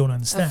what we don't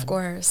understand, Of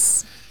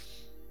course.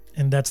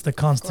 and that's the Of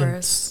constant.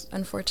 course.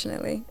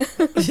 Unfortunately.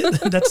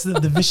 That's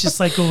the vicious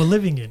cycle we're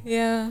living in.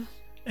 Yeah.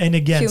 And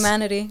again,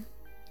 Humanity.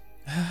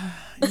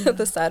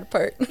 The sad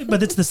part.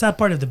 but it's the sad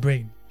part of the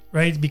brain,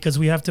 right? Because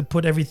we have to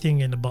put everything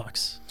in a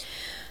box.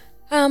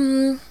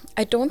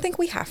 I don't think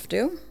we have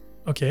to.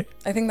 Okay,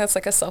 I think that's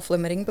like a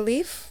self-limiting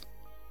belief.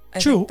 I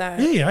true. think that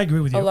Yeah, I agree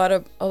with you.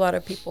 a lot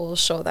of people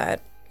show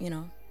that,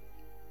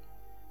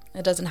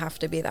 it doesn't have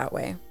to be that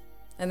way.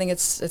 I think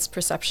it's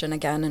perception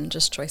again and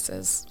just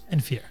choices.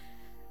 And fear.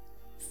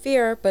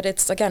 Fear, but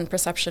it's again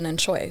perception and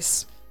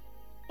choice.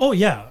 Oh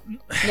yeah,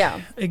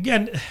 Yeah.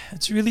 again,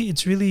 it's really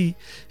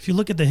if you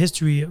look at the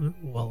history,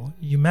 well,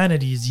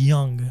 humanity is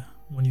young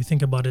when you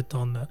think about it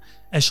on the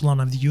echelon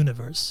of the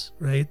universe,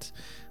 right?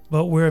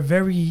 But we're a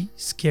very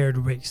scared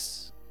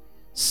race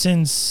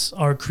since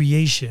our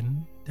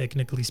creation,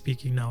 technically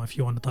speaking. Now, if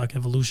you want to talk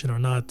evolution or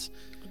not,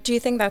 Do you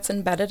think that's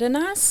embedded in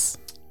us?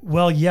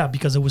 well, yeah,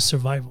 because it was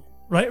survival.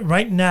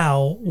 Right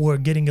now we're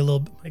getting a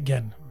little,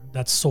 again,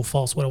 that's so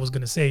false what I was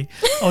going to say.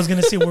 I was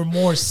going to say we're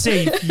more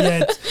safe,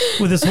 yet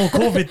with this whole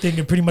COVID thing,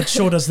 it pretty much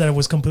showed us that it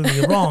was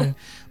completely wrong.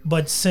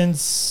 But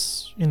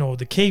since,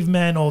 the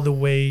caveman all the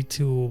way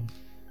to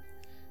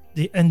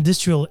the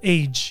industrial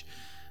age,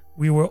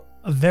 we were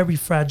a very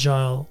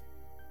fragile.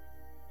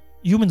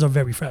 Humans are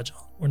very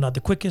fragile. We're not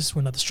the quickest,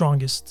 we're not the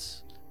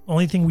strongest. The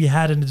only thing we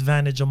had an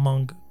advantage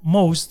among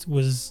most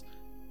was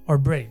our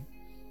brain.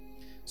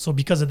 So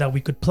because of that,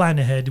 we could plan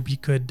ahead, we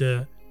could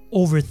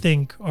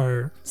overthink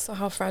our. So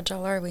how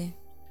fragile are we?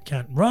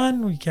 Can't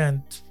run, we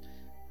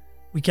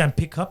can't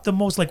pick up the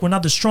most, like we're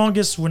not the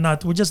strongest,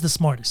 we're just the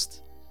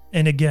smartest.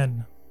 And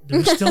again,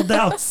 there's still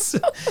doubts.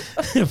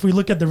 If we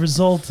look at the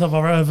result of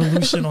our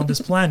evolution on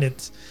this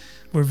planet,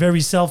 we're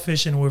very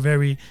selfish and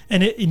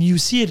and you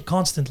see it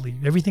constantly.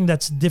 Everything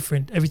that's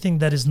different, everything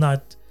that is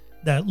not,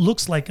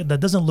 that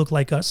doesn't look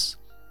like us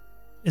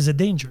is a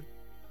danger.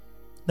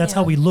 That's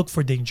how Yeah. we look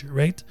for danger,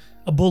 right?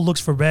 A bull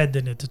looks for red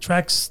and it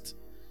attracts,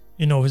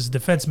 his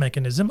defense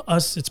mechanism.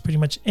 Us, it's pretty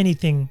much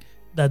anything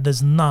that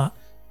does not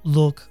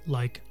look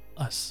like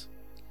us.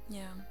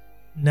 Yeah.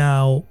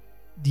 Now,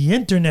 the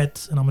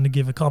internet, and I'm going to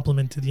give a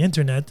compliment to the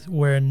internet,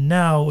 where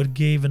now it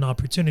gave an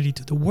opportunity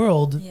to the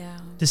world Yeah.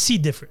 to see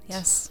different.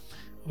 Yes.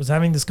 I was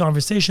having this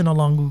conversation not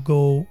long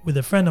ago with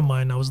a friend of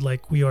mine. I was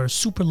like, we are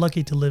super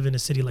lucky to live in a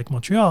city like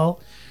Montreal,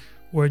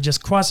 where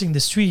just crossing the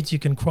street, you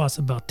can cross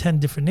about 10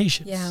 different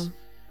nations. Yeah.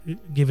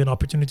 Give an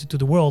opportunity to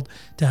the world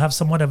to have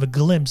somewhat of a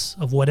glimpse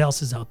of what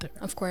else is out there,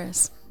 Of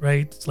course.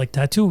 right? It's like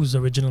tattoos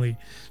originally,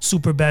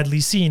 super badly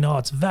seen. Oh,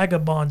 it's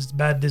vagabonds, it's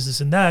bad this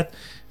and that.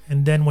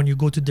 And then when you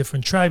go to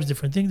different tribes,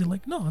 different things, they're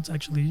like, no, it's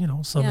actually,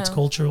 some it's Yeah.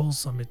 cultural,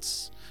 some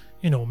it's,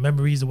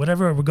 memories or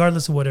whatever,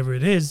 regardless of whatever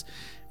it is.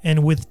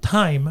 And with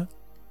time,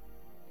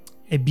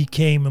 it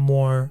became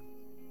more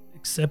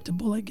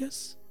acceptable, I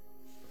guess.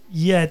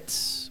 Yet,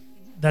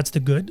 that's the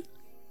good.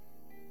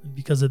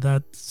 Because of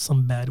that,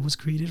 some bad was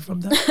created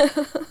from that.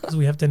 Because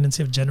we have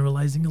tendency of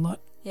generalizing a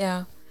lot.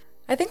 Yeah.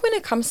 I think when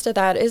it comes to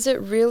that, is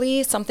it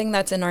really something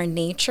that's in our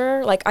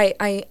nature? Like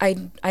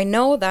I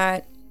know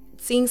that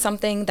seeing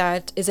something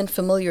that isn't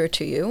familiar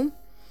to you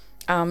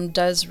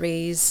does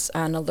raise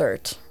an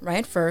alert,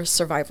 right, for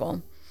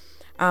survival.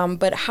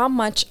 But how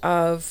much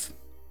of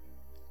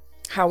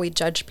how we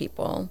judge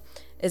people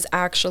is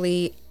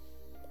actually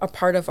a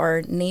part of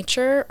our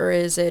nature, or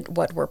is it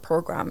what we're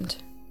programmed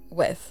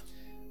with?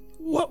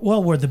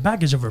 Well, we're the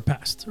baggage of our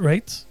past,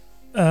 right?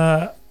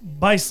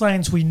 By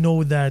science, we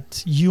know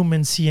that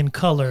humans see in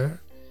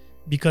color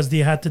because they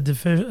had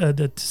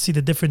to see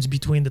the difference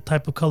between the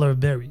type of color of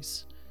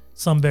berries.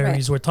 Some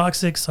berries were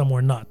toxic, some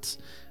were not.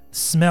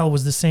 Smell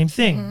was the same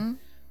thing.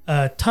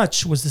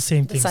 Touch was the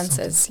same thing.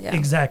 Senses, yeah.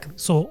 Exactly.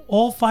 So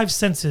all 5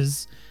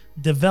 senses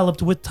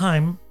developed with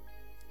time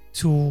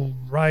to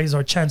rise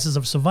our chances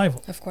of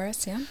survival. Of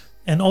course, yeah.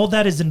 And all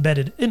that is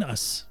embedded in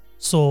us.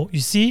 So you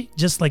see,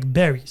 just like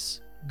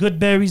berries, good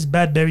berries,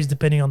 bad berries,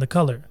 depending on the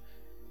color.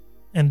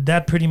 And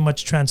that pretty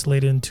much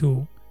translated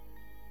into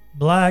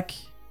black,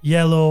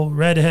 yellow,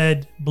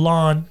 redhead,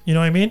 blonde, you know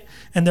what I mean?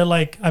 And they're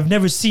like, I've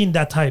never seen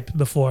that type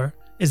before.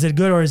 Is it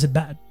good or is it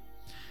bad?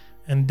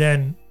 And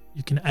then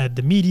you can add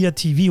the media,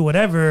 TV,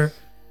 whatever,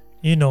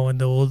 and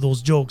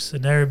those jokes.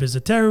 An Arab is a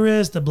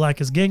terrorist, a black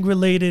is gang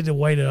related, a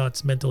white,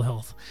 it's mental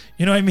health.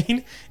 You know what I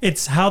mean?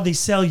 It's how they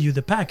sell you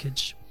the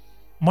package.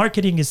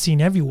 Marketing is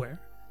seen everywhere.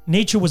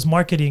 Nature was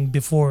marketing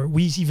before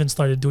we even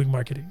started doing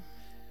marketing.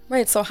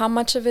 Right. So how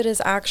much of it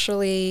is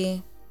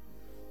actually,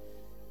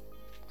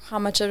 how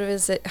much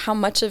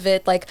of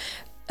it, like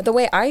the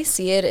way I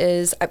see it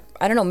is,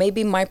 I don't know,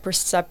 maybe my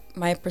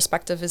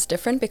perspective is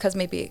different because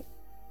maybe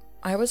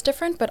I was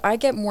different, but I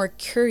get more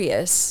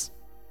curious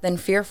than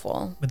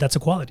fearful. But that's a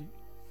quality.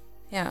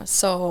 Yeah.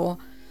 So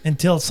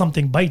Until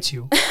something bites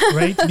you,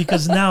 right?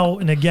 Because now,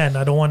 and again,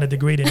 I don't want to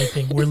degrade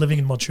anything. We're living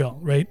in Montreal,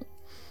 right?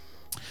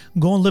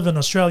 Go and live in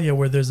Australia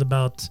where there's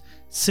about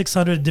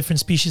 600 different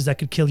species that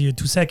could kill you in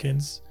 2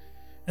 seconds.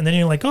 And then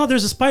you're like, oh,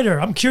 there's a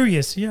spider. I'm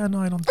curious. Yeah,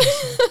 no, I don't think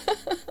so.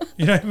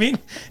 You know what I mean?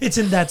 It's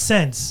in that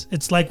sense.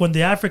 It's like when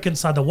the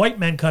Africans saw the white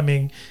man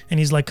coming and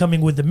he's like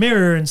coming with the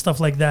mirror and stuff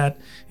like that.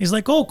 He's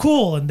like, oh,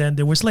 cool. And then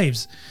they were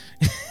slaves.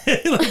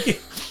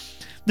 Like,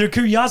 their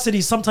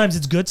curiosity, sometimes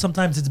it's good,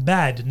 sometimes it's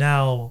bad.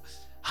 Now,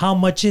 how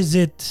much is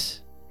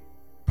it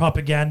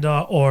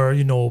propaganda or,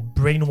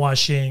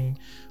 brainwashing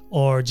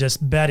or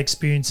just bad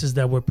experiences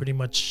that were pretty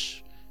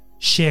much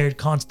shared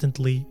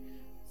constantly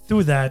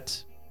through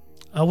that?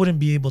 I wouldn't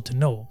be able to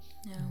know.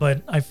 yeah.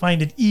 But I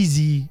find it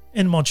easy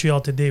in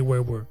Montreal today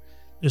where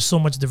there's so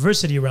much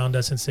diversity around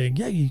us and saying,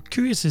 yeah, you're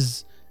curious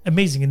is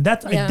amazing. And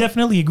that Yeah. I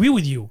definitely agree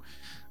with you.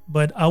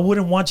 But I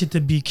wouldn't want you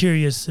to be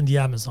curious in the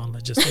Amazon,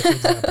 let's just say, for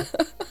example.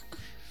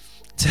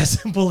 It's as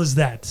simple as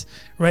that,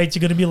 right?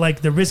 You're going to be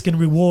like the risk and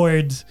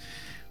reward.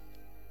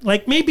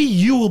 Like maybe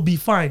you will be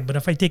fine, but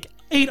if I take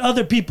 8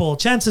 other people,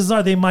 chances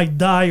are they might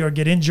die or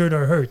get injured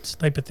or hurt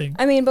type of thing.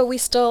 I mean, but we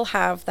still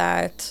have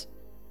that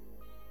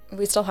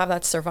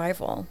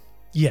survival,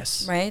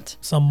 Yes. right?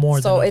 Some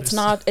more So than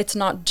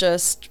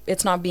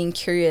it's not being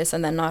curious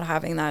and then not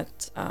having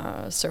that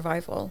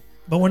survival.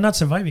 But we're not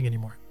surviving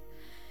anymore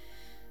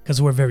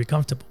because we're very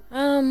comfortable.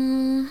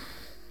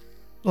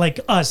 Like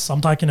us,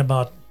 I'm talking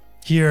about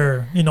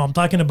here, I'm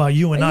talking about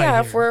you and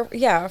I here.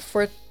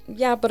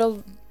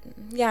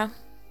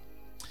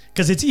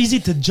 Because it's easy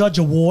to judge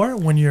a war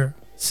when you're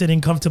sitting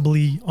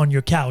comfortably on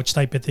your couch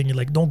type of thing. You're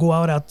like, don't go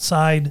out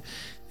outside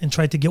and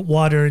try to get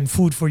water and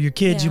food for your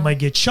kids. You Yeah. might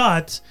get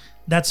shot.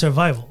 That's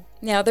survival.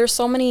 Yeah, there's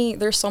so many,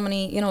 there's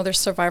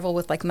survival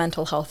with like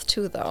mental health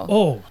too, though.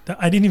 Oh,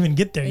 I didn't even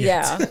get there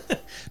yet. Yeah.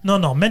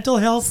 No, mental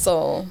health.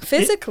 So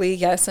physically,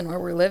 yes, and where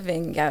we're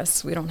living,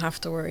 yes, we don't have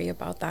to worry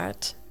about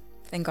that.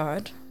 Thank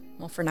God.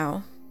 Well, for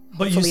now.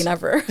 But Hopefully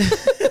never.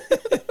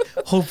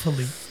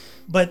 Hopefully.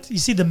 But you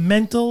see, the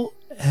mental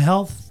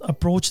health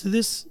approach to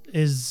this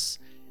is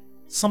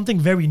something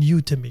very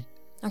new to me.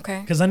 Okay.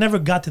 Because I never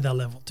got to that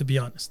level, to be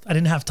honest. I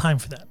didn't have time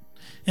for that.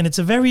 And it's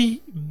a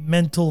very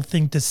mental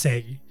thing to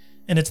say.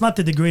 And it's not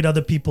to degrade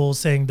other people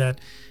saying that,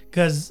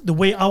 because the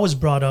way I was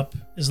brought up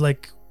is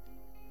like,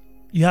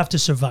 you have to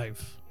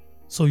survive.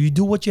 So you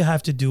do what you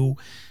have to do.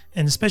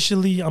 And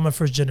especially, I'm a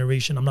first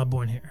generation. I'm not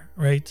born here,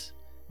 right?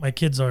 My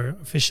kids are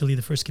officially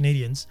the first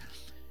Canadians,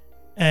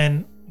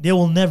 and they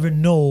will never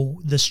know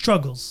the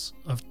struggles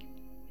of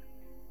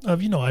I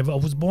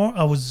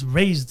was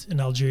raised in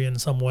Algeria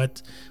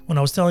somewhat. When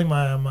I was telling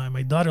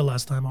my daughter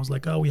last time, I was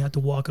like, oh, we had to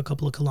walk a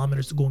couple of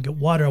kilometers to go and get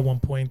water at one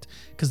point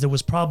because there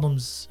was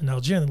problems in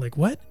Algeria. And they're like,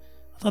 what?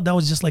 I thought that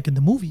was just like in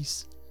the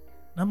movies.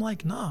 And I'm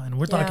like, nah. And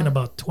we're talking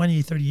about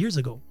 20, 30 years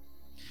ago.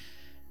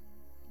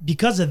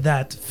 Because of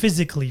that,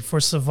 physically, for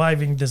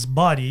surviving this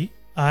body,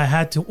 I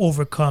had to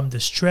overcome the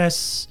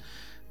stress,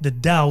 the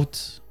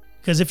doubt.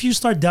 Because if you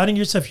start doubting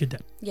yourself, you're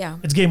dead. Yeah.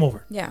 It's game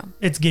over. Yeah.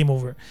 It's game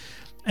over.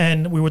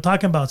 And we were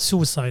talking about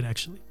suicide,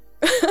 actually.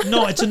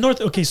 No, it's in North.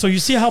 Okay, so you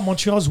see how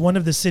Montreal is one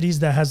of the cities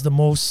that has the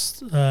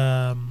most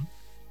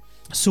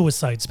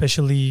suicide,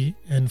 especially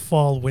in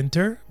fall,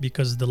 winter,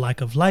 because of the lack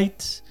of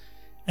light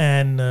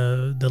and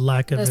the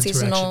lack of The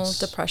seasonal interactions.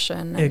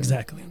 depression.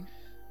 Exactly.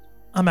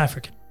 I'm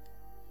African.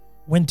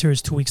 Winter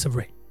is 2 weeks of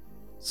rain.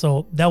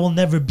 So that will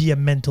never be a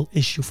mental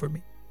issue for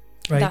me,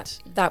 right?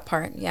 That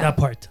part, yeah. That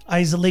part.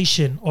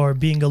 Isolation or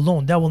being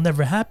alone, that will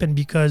never happen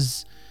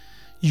because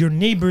your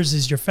neighbors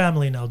is your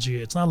family in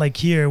Algeria. It's not like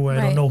here where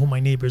I don't know who my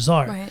neighbors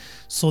are. Right.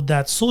 So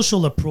that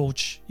social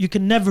approach, you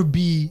can never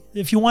be,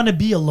 if you want to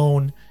be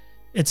alone,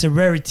 it's a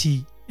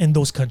rarity in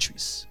those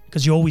countries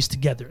because you're always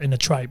together in a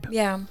tribe.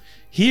 Yeah.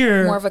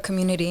 Here, More of a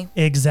community.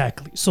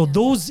 exactly. So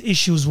those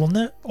issues will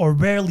not or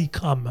rarely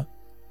come.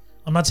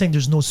 I'm not saying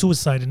there's no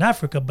suicide in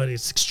Africa, but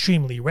it's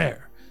extremely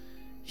rare.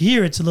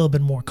 Here, it's a little bit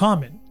more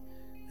common.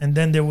 And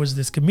then there was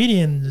this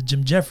comedian,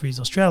 Jim Jeffries,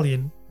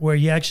 Australian, where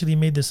he actually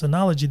made this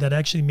analogy that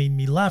actually made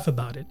me laugh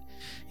about it.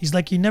 He's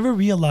like, he never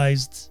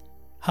realized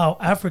how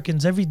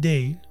Africans every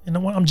day, and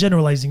I'm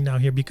generalizing now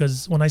here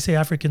because when I say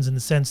Africans in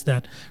the sense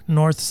that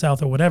north,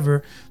 south, or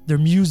whatever, their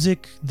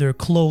music, their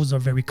clothes are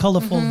very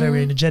colorful,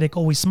 very energetic,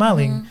 always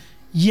smiling.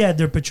 Yet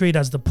they're portrayed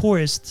as the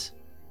poorest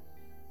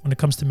when it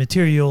comes to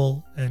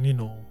material and,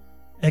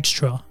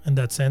 extra in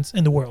that sense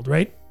in the world,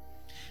 right?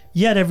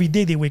 Yet every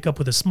day they wake up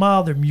with a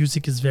smile. Their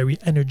music is very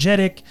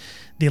energetic.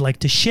 They like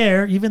to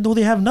share, even though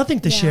they have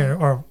nothing to share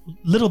or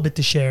little bit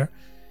to share.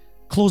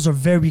 Clothes are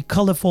very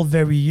colorful,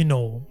 very,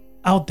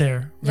 out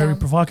there, very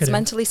provocative. It's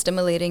mentally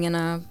stimulating in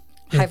a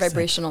high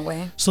vibrational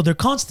way. So they're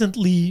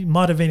constantly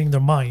motivating their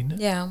mind.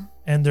 Yeah.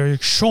 And they're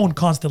shown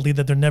constantly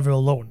that they're never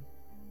alone.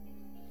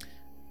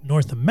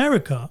 North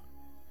America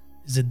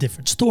is a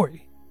different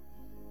story.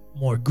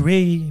 More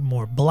gray,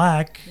 more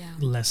black,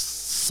 less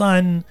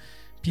sun.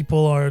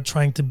 People are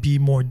trying to be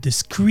more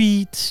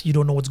discreet. You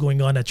don't know what's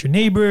going on at your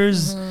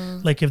neighbors.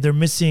 Like if they're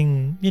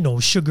missing,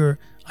 sugar.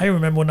 I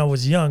remember when I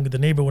was young, the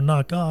neighbor would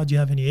knock, oh, do you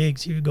have any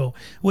eggs? Here you go.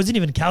 It wasn't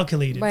even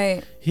calculated.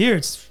 Right. Here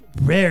it's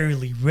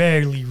rarely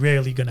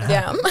going to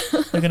happen.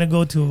 Yeah. They're going to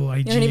go to IGA.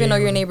 You don't even know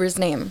your neighbor's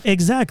name,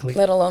 Exactly.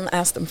 let alone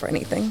ask them for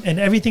anything. And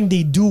everything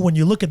they do when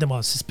you look at them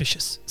are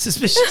suspicious.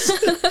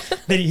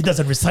 That he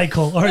doesn't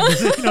recycle or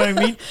you know what I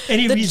mean?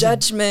 Any The reason.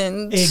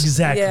 judgment.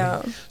 Exactly.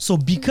 Yeah. So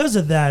because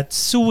of that,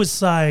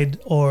 suicide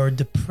or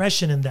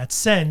depression in that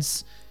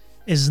sense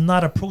is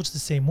not approached the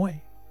same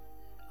way.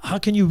 How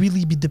can you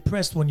really be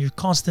depressed when you're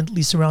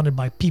constantly surrounded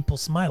by people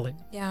smiling?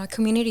 Yeah.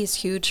 Community is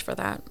huge for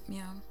that.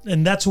 Yeah.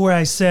 And that's where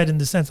I said in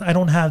the sense, I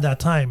don't have that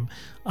time.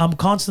 I'm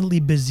constantly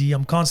busy.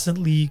 I'm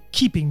constantly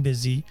keeping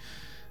busy.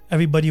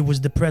 Everybody was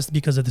depressed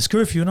because of this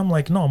curfew. And I'm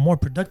like, no, I'm more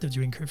productive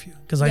during curfew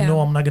because I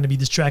know I'm not going to be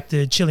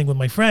distracted, chilling with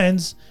my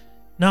friends.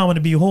 Now I'm going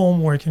to be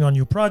home working on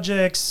new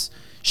projects,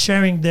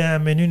 sharing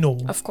them and,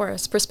 Of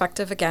course.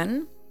 Perspective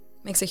again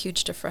makes a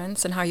huge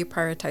difference in how you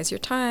prioritize your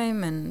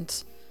time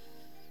and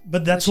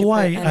But that's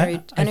what you why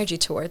put energy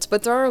towards.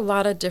 But there are a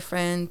lot of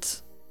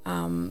different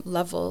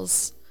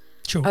levels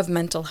true. of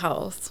mental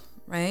health,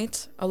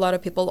 right? A lot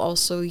of people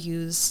also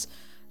use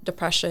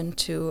depression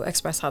to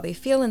express how they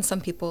feel. And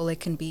some people,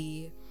 it can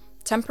be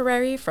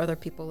temporary. For other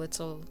people, it's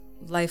a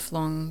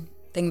lifelong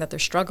thing that they're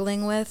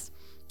struggling with,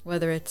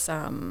 whether it's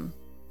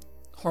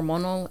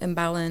hormonal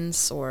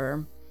imbalance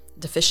or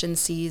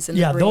deficiencies in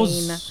the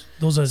brain.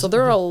 those are So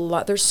there are a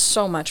lot. There's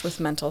so much with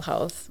mental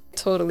health.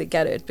 Totally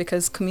get it,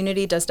 because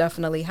community does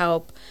definitely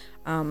help.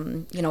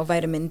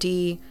 Vitamin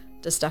D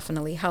does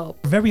definitely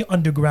help. very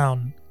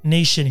underground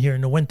nation here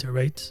in the winter,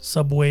 right?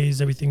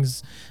 Subways,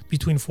 everything's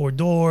between four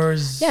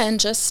doors. Yeah, and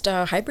just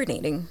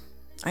hibernating.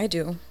 I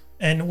do.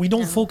 And we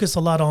don't focus a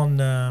lot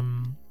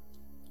on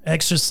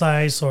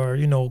exercise or,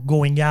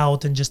 going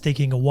out and just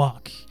taking a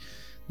walk.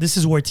 This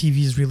is where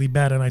TV is really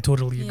bad, and I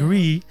totally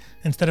agree.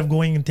 Instead of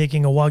going and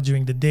taking a walk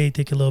during the day,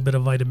 take a little bit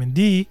of vitamin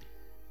D.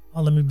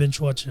 Oh, let me binge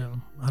watch,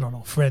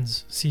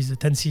 Friends,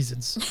 10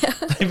 seasons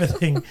type of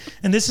thing.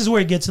 And this is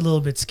where it gets a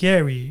little bit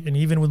scary. And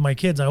even with my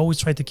kids, I always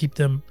try to keep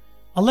them,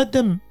 I'll let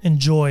them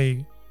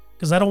enjoy,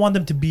 because I don't want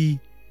them to be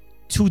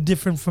too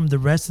different from the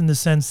rest, in the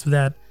sense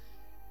that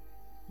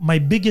my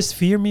biggest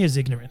fear is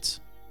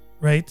ignorance,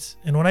 right?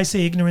 And when I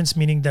say ignorance,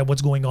 meaning that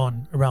what's going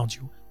on around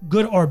you,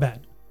 good or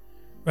bad,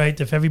 right?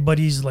 If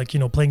everybody's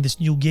playing this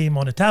new game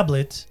on a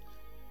tablet,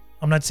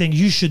 I'm not saying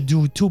you should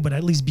do it too, but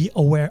at least be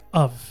aware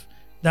of.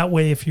 That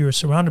way, if you're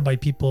surrounded by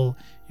people,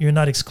 you're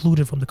not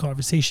excluded from the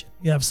conversation.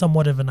 You have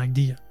somewhat of an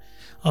idea.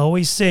 I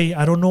always say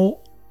I don't know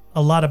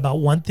a lot about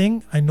one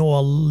thing. I know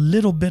a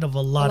little bit of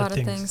a lot, A of lot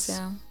things. of things,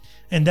 yeah.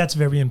 And that's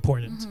very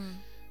important.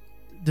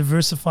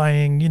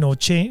 Diversifying,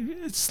 change.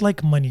 It's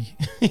like money.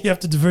 You have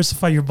to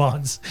diversify your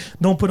bonds.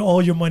 Don't put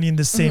all your money in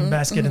the same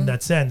basket in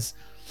that sense.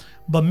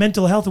 But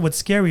mental health, what's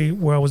scary,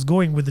 where I was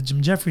going with the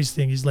Jim Jeffries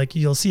thing, is like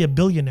you'll see a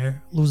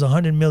billionaire lose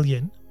 100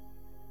 million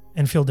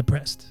and feel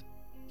depressed.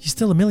 He's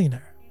still a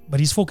millionaire, but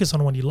he's focused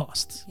on what he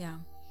lost, Yeah.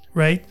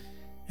 right?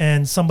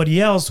 And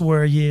somebody else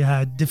where he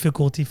had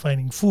difficulty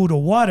finding food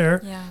or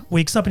water Yeah.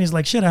 wakes up and he's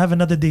like, shit, I have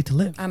another day to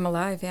live. I'm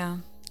alive, yeah.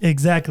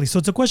 Exactly. So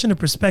it's a question of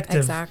perspective.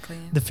 Exactly.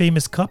 The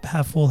famous cup,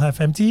 half full, half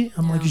empty.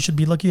 I'm like, Yeah. you should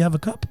be lucky you have a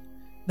cup.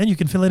 Then you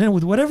can fill it in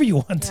with whatever you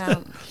want. Yeah.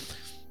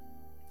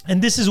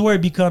 And this is where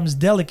it becomes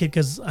delicate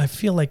because I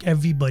feel like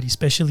everybody,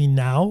 especially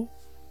now,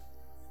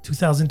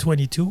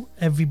 2022,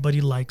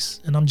 everybody likes,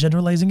 and I'm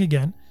generalizing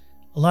again,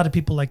 a lot of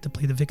people like to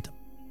play the victim.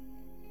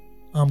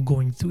 I'm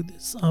going through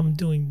this. I'm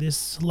doing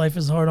this. Life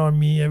is hard on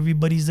me.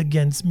 Everybody's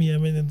against me. I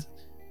mean,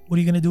 what are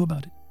you going to do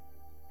about it?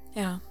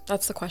 Yeah.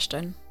 That's the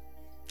question.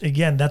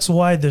 Again, that's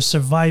why the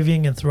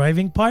surviving and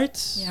thriving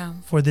part Yeah.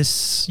 for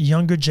this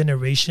younger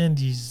generation,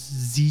 these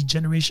Z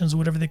generations,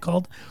 whatever they're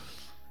called,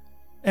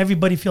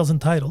 everybody feels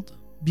entitled.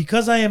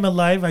 Because I am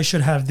alive, I should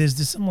have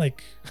this. I'm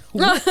like,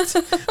 what?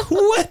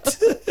 What?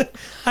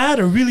 I had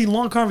a really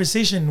long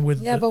conversation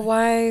with Yeah, but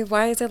why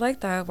is it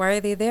like that? Why are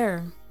they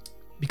there?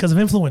 because of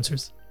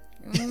influencers.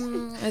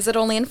 Is it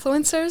only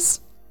influencers?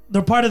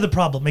 They're part of the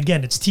problem.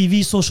 Again, it's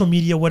TV, social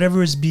media,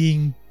 whatever is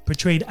being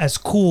portrayed as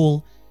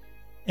cool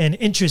and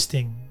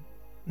interesting.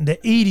 In the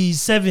 80s,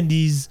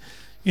 70s,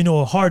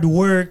 hard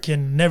work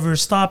and never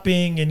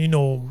stopping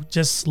and,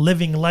 just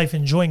living life,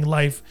 enjoying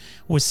life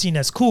was seen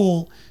as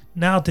cool.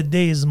 Now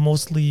today is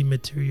mostly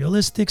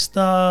materialistic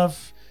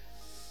stuff.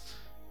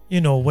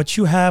 What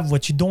you have,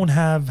 what you don't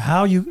have,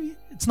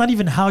 it's not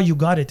even how you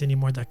got it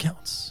anymore that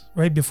counts,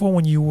 right? Before,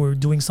 when you were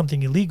doing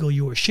something illegal,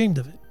 you were ashamed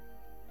of it.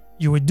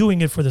 You were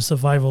doing it for the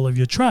survival of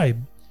your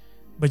tribe,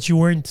 but you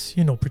weren't,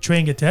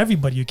 portraying it to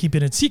everybody. You're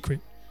keeping it secret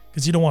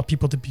because you don't want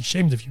people to be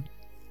ashamed of you.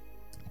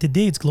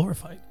 Today, it's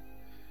glorified.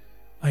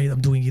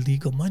 I'm doing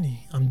illegal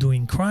money. I'm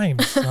doing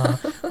crimes.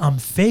 I'm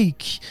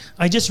fake.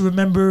 I just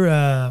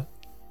remember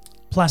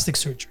plastic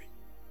surgery.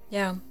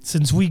 Yeah.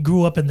 Since we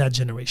grew up in that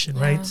generation,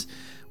 Yeah. right?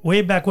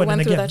 Way back when, We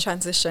went and through again, that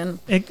transition.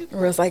 it- It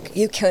was like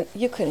you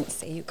couldn't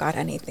say you got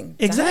anything done.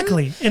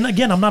 exactly. And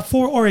again, I'm not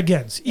for or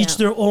against. Each Yeah.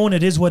 their own.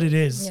 It is what it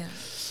is. Yeah.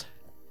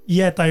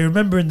 Yet I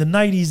remember in the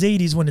 90s,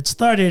 80s when it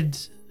started,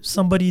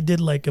 somebody did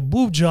like a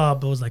boob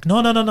job. It was like, no,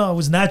 it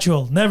was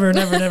natural. Never.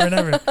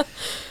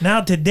 Now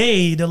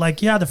today, they're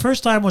like, yeah, the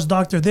first time was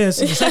doctor this,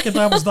 and the second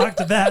time was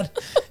doctor that.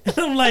 And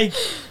I'm like,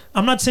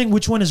 I'm not saying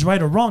which one is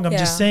right or wrong. I'm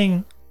just Yeah.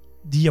 saying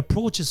the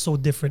approach is so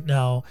different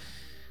now.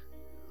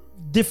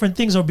 Different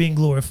things are being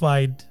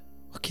glorified.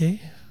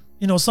 Okay.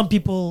 Some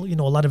people, a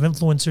lot of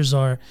influencers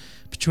are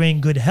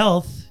portraying good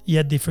health,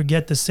 yet they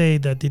forget to say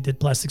that they did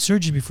plastic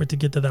surgery before to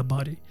get to that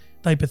body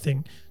type of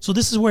thing. So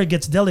this is where it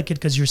gets delicate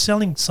because you're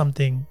selling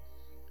something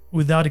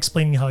without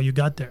explaining how you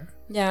got there.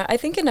 Yeah, I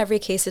think in every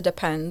case it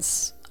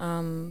depends.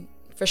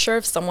 For sure,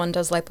 if someone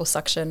does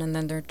liposuction and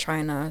then they're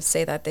trying to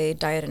say that they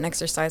diet and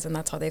exercise and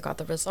that's how they got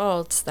the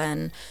results,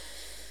 then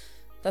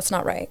that's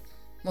not right.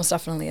 Most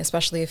definitely,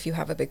 especially if you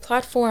have a big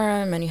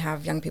platform and you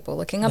have young people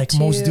looking up Like to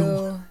most you.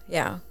 do.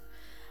 Yeah.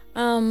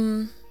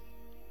 I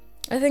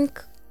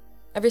think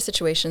every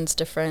situation's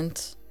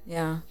different.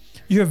 Yeah.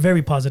 You're a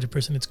very positive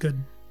person. It's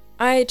good.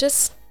 I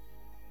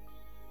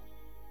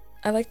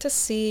like to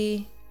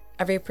see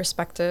every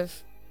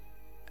perspective.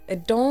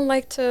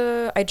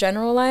 I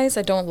generalize.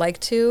 I don't like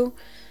to.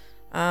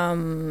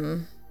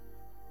 I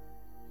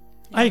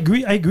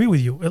agree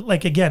with you.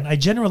 Like, again, I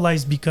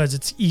generalize because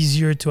it's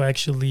easier to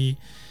actually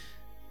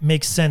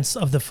make sense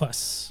of the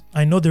fuss.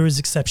 I know there is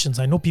exceptions.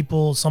 I know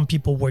some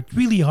people worked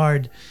really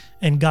hard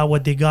and got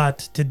what they got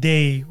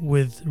today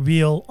with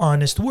real,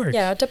 honest work.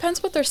 Yeah, it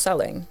depends what they're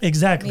selling.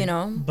 Exactly.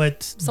 But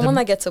But someone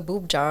that gets a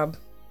boob job.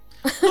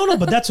 no,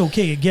 but that's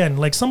okay. Again,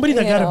 like somebody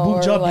that got a boob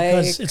or job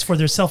because like- it's for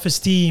their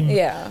self-esteem,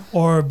 Yeah.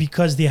 or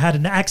because they had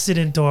an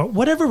accident or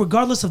whatever,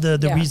 regardless of the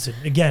Yeah. reason.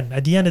 Again,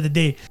 at the end of the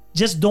day,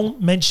 just don't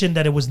mention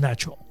that it was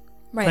natural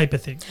Right. type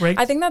of thing, right?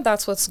 I think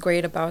that's what's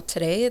great about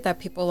today, that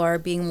people are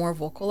being more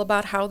vocal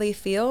about how they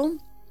feel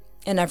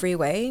in every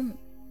way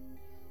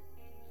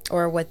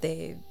or what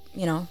they,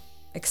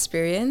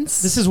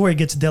 experience. This is where it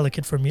gets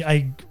delicate for me.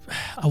 I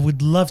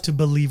would love to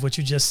believe what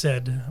you just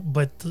said,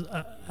 but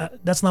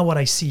that's not what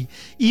I see.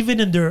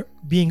 Even in their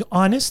being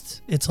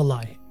honest, it's a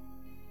lie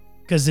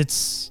because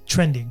it's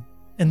trending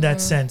in that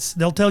sense.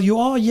 They'll tell you,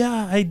 oh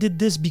yeah, I did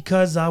this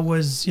because I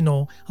was,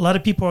 a lot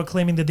of people are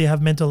claiming that they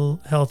have mental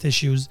health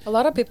issues. A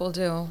lot of people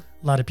do. A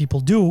lot of people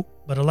do,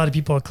 but a lot of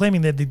people are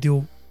claiming that they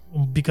do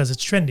because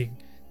it's trending.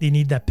 They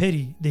need that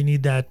pity. They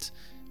need that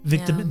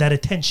victim, Yeah. that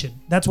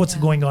attention. That's what's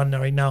Yeah. going on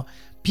right now.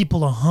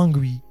 People are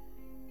hungry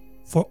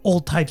for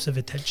all types of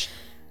attention.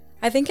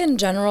 I think in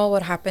general,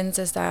 what happens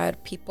is that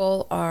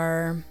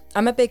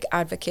I'm a big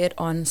advocate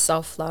on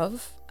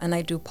self-love, and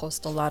I do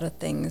post a lot of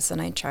things,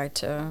 and I try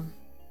to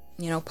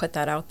put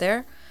that out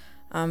there,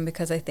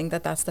 because I think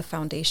that that's the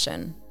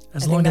foundation.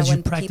 As I think long that as you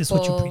when practice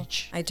what you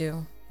preach. I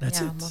do. That's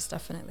yeah, it. most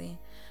definitely.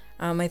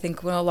 I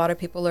think when a lot of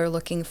people are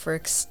looking for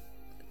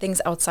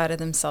things outside of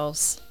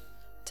themselves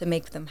to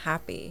make them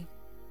happy,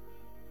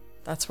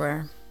 that's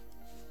where,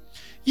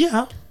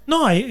 Yeah.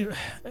 No,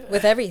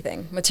 with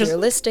everything,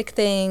 materialistic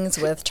things,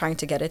 with trying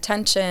to get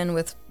attention,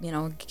 with,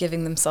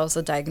 giving themselves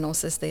a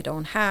diagnosis they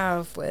don't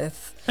have,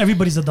 with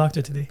everybody's a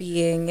doctor today.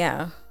 being,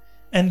 yeah.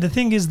 And the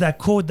thing is, that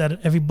quote that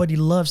everybody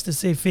loves to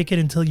say, fake it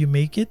until you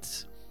make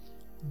it.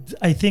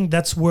 I think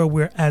that's where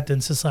we're at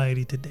in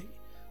society today.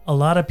 A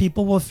lot of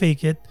people will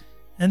fake it.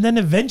 And then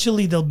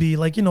eventually they'll be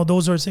like,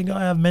 those who are saying, oh,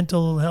 I have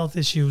mental health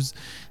issues.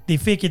 They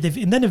fake it.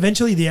 And then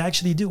eventually they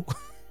actually do.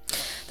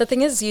 The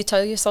thing is, you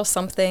tell yourself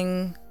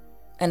something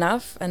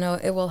enough and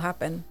it will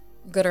happen,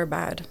 good or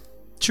bad.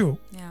 True.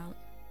 Yeah.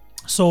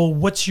 So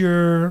what's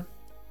your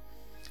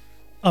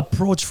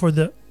approach for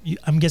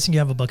I'm guessing you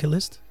have a bucket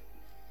list?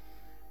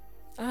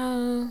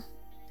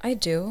 I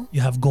do.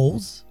 You have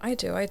goals? I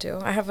do.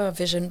 I have a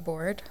vision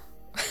board.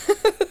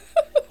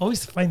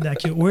 Always find that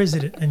cute. Where is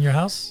it? In your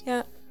house?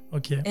 Yeah.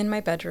 Okay. In my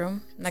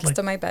bedroom, next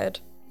to my bed.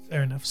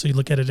 Fair enough. So you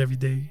look at it every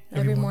day?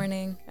 Every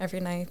morning,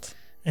 every night.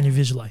 And you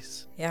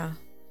visualize? Yeah.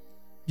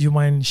 Do you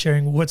mind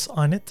sharing what's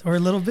on it or a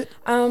little bit?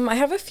 I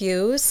have a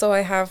few. So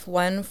I have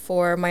one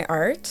for my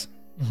art.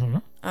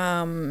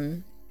 Mm-hmm.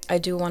 I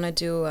do want to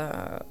do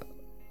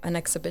an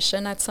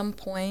exhibition at some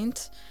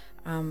point.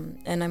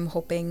 And I'm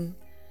hoping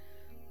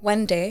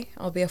one day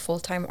I'll be a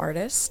full-time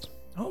artist.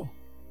 Oh.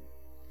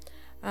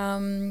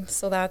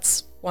 So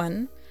that's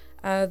one.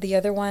 The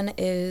other one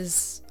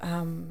is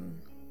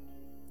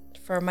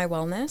for my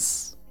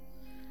wellness,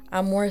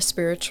 more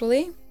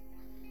spiritually.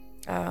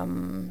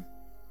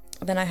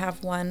 Then I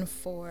have one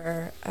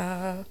for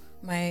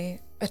my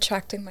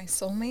attracting my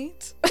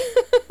soulmate.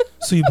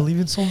 So you believe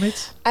in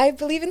soulmates? I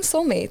believe in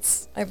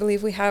soulmates. I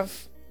believe we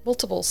have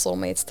multiple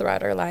soulmates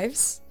throughout our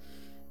lives.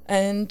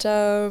 And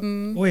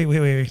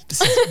wait.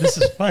 This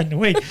is fun.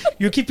 Wait,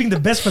 you're keeping the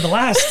best for the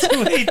last.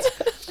 Wait.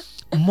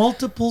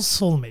 Multiple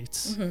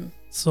soulmates. Mm-hmm.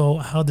 So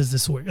how does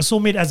this work? A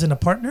soulmate as in a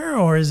partner,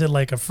 or is it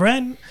like a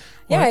friend?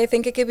 Yeah, I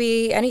think it could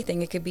be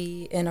anything. It could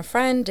be in a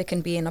friend. It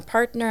can be in a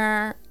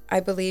partner. I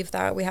believe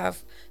that we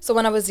have. So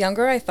when I was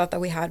younger, I thought that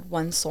we had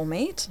one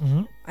soulmate.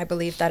 Mm-hmm. I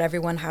believe that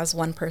everyone has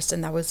one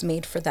person that was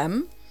made for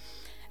them.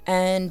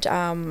 And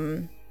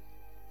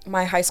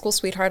my high school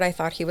sweetheart, I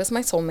thought he was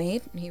my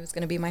soulmate. He was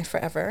going to be my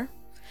forever.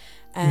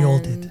 And, we all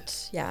did.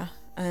 Yeah.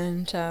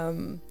 And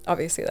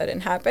obviously that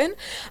didn't happen.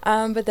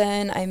 But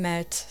then I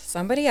met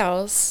somebody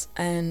else,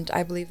 and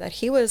I believe that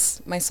he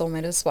was my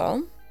soulmate as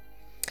well.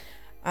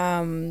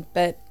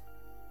 But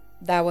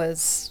that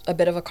was a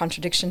bit of a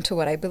contradiction to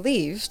what I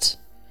believed,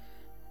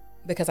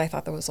 because I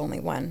thought there was only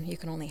one. You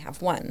can only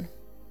have one.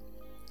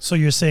 So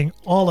you're saying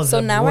all of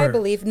them. So now were. I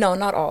believe, no,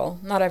 not all.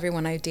 Not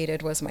everyone I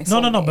dated was my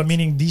soulmate. No, but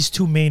meaning these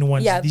two main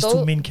ones. Yeah, these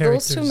two main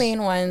characters. Those two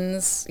main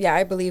ones, yeah,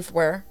 I believe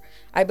were.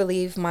 I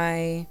believe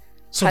my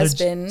so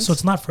husband. So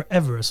it's not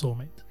forever a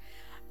soulmate.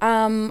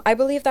 I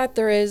believe that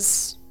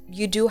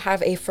you do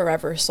have a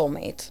forever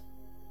soulmate.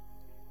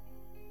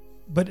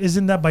 But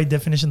isn't that by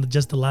definition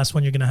just the last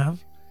one you're going to have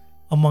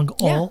among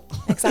all?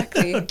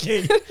 Exactly.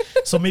 Okay.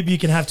 So maybe you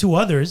can have two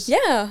others.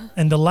 Yeah.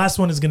 And the last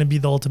one is going to be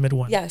the ultimate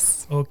one.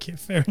 Yes. Okay,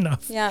 fair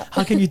enough. Yeah.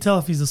 How can you tell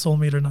if he's a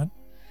soulmate or not?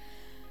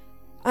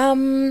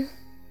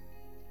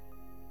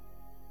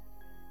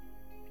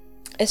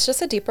 It's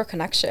just a deeper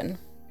connection.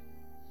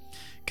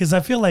 Because I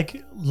feel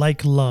like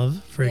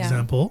love, for Yeah.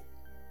 example,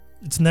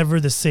 it's never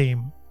the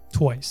same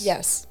twice.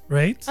 Yes.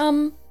 Right?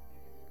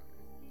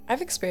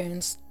 I've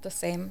experienced the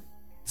same.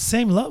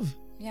 Same love.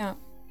 Yeah.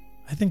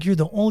 I think you're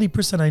the only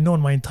person I know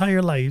in my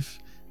entire life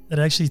that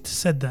actually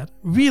said that.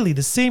 Really,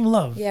 the same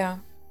love. Yeah.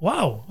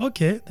 Wow.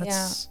 Okay.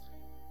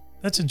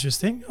 That's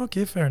interesting.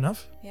 Okay, fair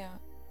enough. Yeah.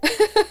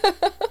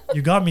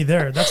 You got me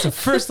there. That's the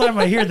first time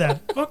I hear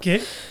that.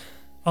 Okay.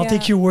 I'll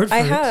take your word for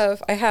it.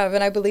 I have,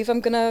 and I believe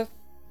I'm gonna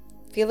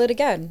feel it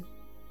again.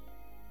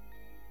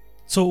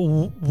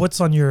 So what's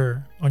on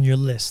your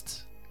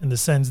list, in the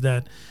sense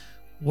that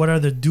what are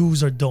the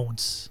do's or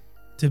don'ts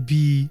to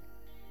be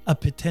a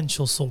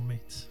potential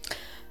soulmate?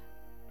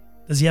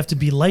 Does he have to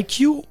be like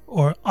you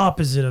or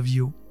opposite of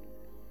you?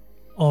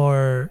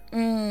 Or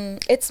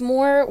It's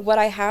more, what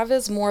I have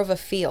is more of a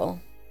feel.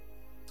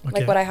 okay.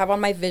 Like what I have on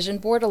my vision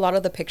board, a lot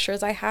of the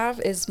pictures I have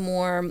is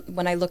more,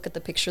 when I look at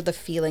the picture, the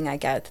feeling I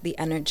get, the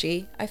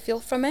energy I feel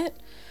from it.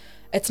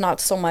 It's not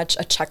so much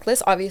a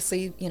checklist.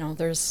 Obviously,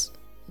 there is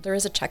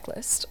a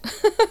checklist.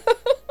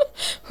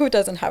 Who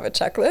doesn't have a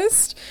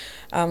checklist?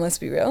 Let's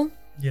be real.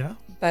 Yeah.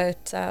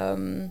 But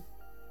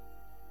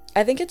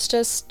I think it's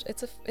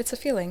a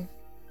feeling.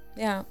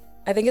 Yeah.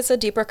 I think it's a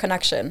deeper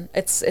connection.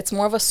 It's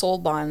more of a soul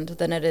bond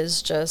than it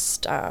is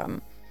just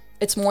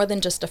it's more than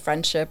just a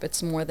friendship.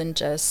 It's more than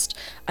just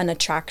an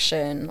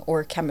attraction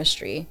or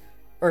chemistry,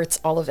 or it's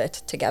all of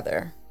it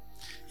together.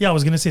 Yeah, I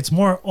was going to say it's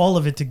more all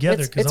of it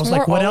together, because I was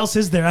like, what else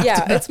is there after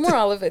that? Yeah, it's more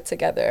all of it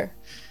together.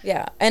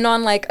 Yeah. And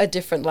on like a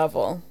different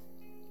level.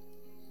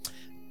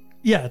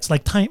 yeah, it's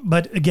like time.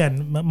 But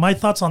again, my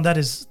thoughts on that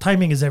is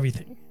timing is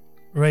everything,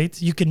 right?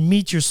 You can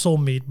meet your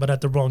soulmate, but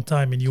at the wrong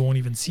time and you won't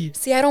even see it.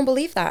 See, I don't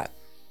believe that.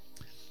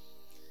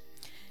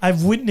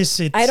 I've witnessed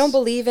it. I don't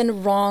believe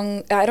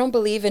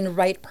in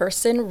right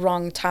person,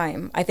 wrong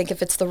time. I think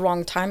if it's the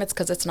wrong time, it's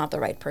because it's not the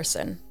right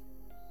person.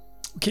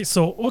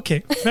 Okay,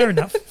 fair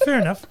enough, fair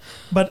enough.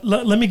 But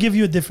let me give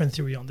you a different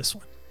theory on this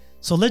one.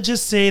 So let's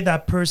just say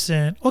that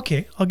person,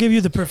 okay, I'll give you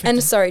the perfect.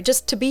 And sorry,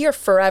 just to be your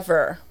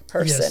forever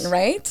person, Yes.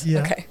 right?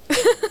 Yeah.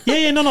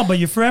 Okay. No, but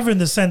you're forever in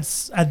the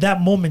sense at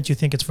that moment you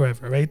think it's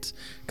forever, right?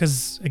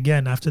 Because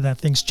again, after that,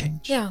 things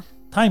change. Yeah.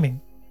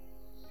 Timing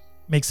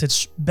makes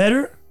it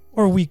better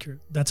or weaker.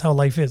 That's how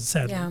life is,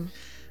 sadly. Yeah.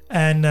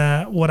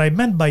 And what I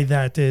meant by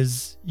that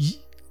is,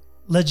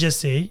 let's just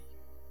say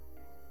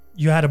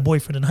you had a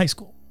boyfriend in high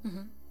school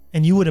Mm-hmm.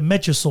 and you would have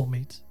met your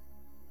soulmate.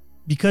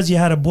 Because you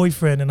had a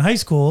boyfriend in high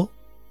school,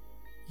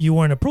 you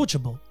weren't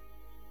approachable.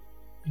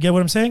 You get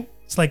what I'm saying?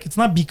 It's like, it's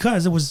not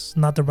because it was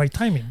not the right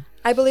timing.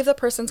 I believe the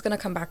person's going to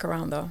come back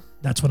around though.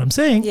 That's what I'm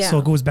saying. Yeah. So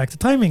it goes back to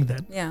timing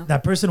then. Yeah.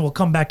 That person will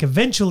come back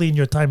eventually in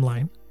your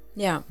timeline.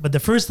 Yeah. But the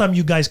first time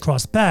you guys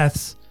crossed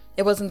paths,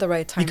 It wasn't the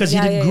right time. because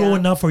you didn't grow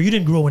enough or you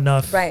didn't grow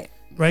enough. Right.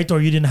 Right? Or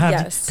you didn't have,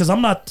 Yes. because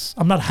I'm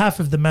not half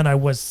of the man I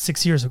was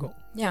 6 years ago.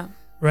 Yeah.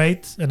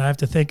 Right? And I have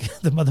to thank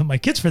the mother of my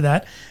kids for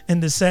that. In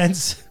the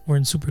sense, we're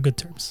in super good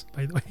terms,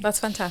 by the way. That's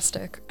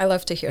fantastic. I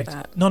love to hear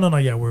that. No,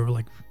 yeah, we're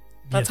like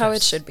That's how it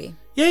BFFs. should be.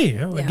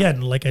 Yeah.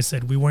 Again, like I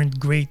said, we weren't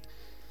great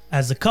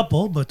as a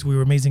couple, but we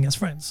were amazing as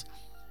friends.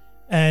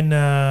 And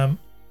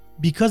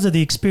because of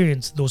the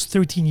experience, those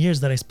 13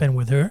 years that I spent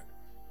with her,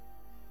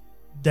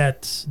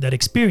 that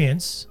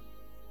experience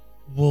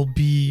will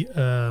be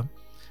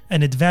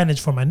an advantage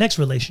for my next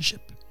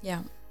relationship.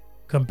 Yeah.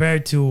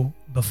 Compared to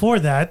before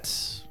that,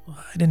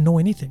 I didn't know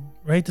anything,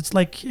 right? It's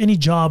like any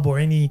job or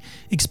any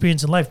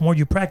experience in life. More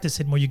you practice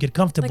it, more you get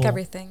comfortable. Like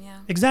everything. Yeah.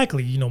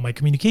 Exactly. You know, my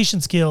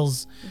communication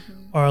skills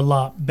Mm-hmm. are a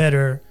lot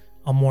better.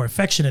 I'm more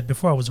affectionate.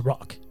 Before I was a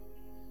rock.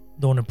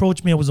 Don't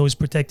approach me. I was always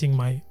protecting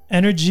my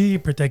energy,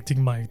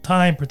 protecting my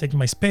time, protecting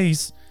my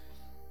space.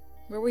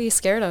 What were you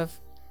scared of?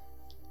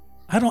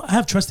 I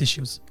have trust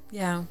issues.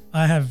 Yeah.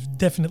 I have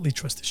definitely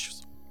trust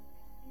issues.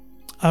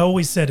 I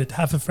always said it.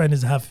 Half a friend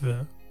is half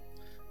a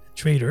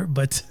traitor,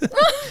 but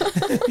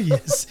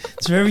yes,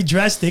 it's very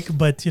drastic,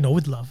 but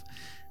with love.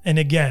 And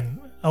again,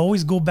 I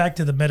always go back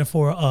to the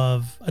metaphor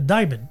of a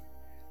diamond,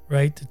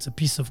 right? It's a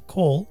piece of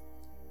coal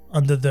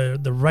under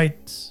the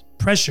right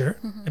pressure,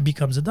 it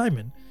becomes a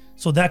diamond.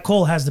 So that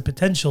coal has the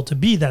potential to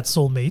be that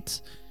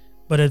soulmate,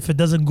 but if it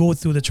doesn't go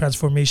through the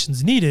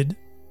transformations needed,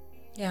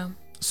 Yeah.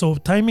 so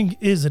timing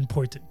is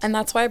important. And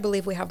that's why I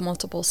believe we have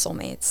multiple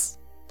soulmates.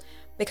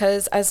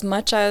 Because as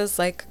much as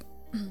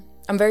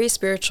I'm very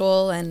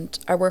spiritual and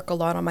I work a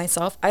lot on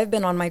myself, I've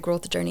been on my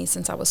growth journey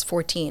since I was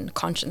 14,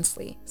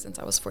 consciously, since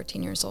I was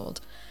 14 years old.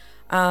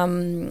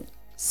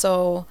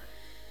 So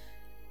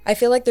I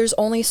feel like there's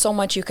only so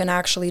much you can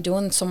actually do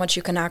and so much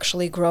you can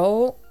actually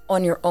grow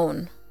on your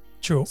own.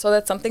 True. So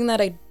that's something that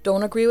I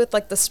don't agree with,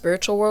 like the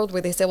spiritual world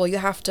where they say, well, you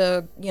have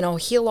to,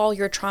 heal all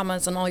your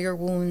traumas and all your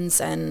wounds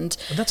and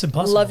But that's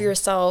impossible. love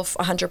yourself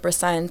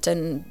 100%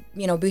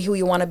 and, be who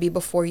you want to be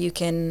before you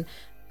can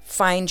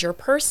find your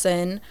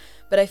person.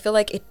 But I feel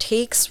like it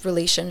takes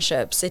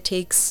relationships. It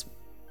takes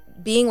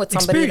being with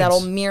somebody Experience.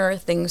 that'll mirror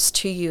things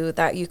to you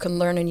that you can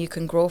learn and you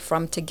can grow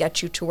from to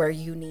get you to where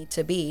you need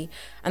to be.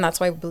 And that's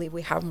why I believe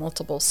we have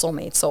multiple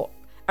soulmates. So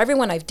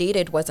everyone I've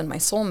dated wasn't my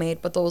soulmate,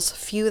 but those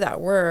few that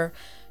were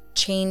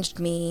changed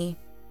me,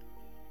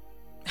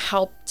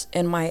 helped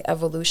in my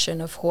evolution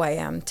of who I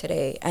am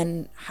today,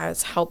 and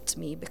has helped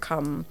me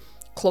become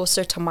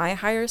closer to my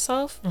higher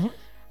self.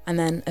 And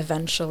then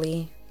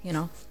eventually,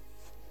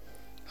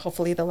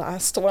 hopefully the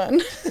last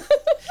one.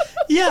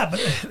 Yeah, but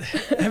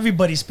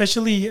everybody,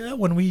 especially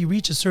when we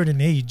reach a certain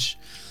age,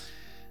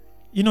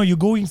 you're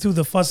going through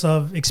the fuss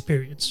of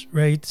experience,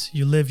 right?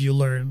 You live, you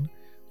learn.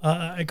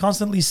 I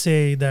constantly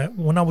say that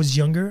when I was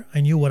younger,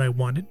 I knew what I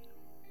wanted.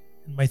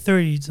 In my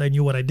 30s, I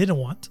knew what I didn't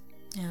want.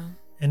 Yeah.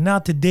 And now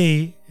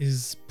today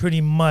is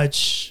pretty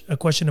much a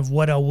question of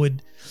what I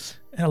would.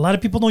 And a lot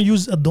of people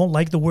don't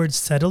like the word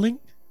settling,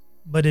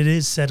 but it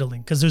is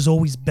settling because there's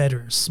always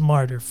better,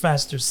 smarter,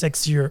 faster,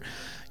 sexier,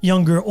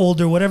 younger,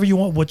 older, whatever you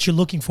want, what you're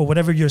looking for,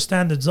 whatever your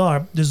standards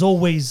are. There's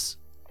always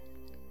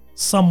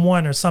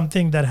someone or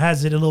something that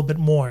has it a little bit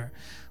more,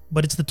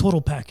 but it's the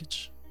total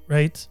package,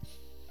 right?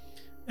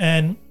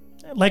 And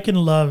like in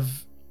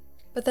love,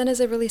 But then is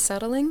it really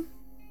settling?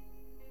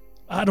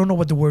 I don't know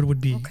what the word would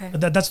be. Okay.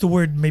 That's the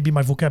word. Maybe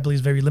my vocabulary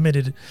is very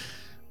limited.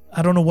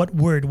 I don't know what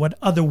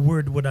other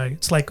word would I?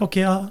 It's like,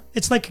 okay,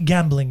 it's like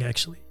gambling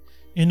actually.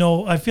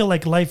 I feel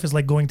like life is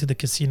like going to the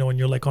casino and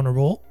you're like on a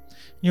roll.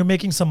 You're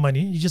making some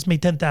money. You just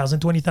made 10,000,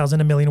 20,000,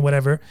 a million,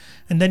 whatever.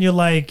 And then you're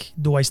like,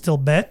 do I still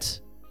bet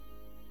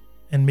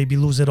and maybe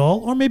lose it all?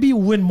 Or maybe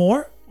win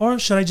more? Or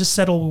should I just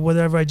settle with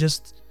whatever I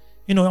just,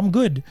 I'm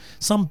good.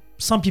 Some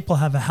people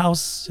have a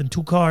house and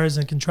 2 cars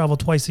and can travel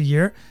twice a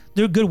year.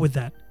 They're good with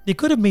that. They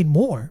could have made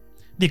more.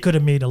 They could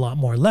have made a lot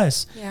more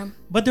less. Yeah.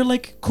 But they're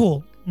like,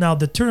 cool. Now,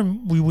 the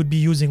term we would be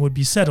using would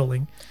be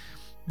settling,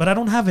 but I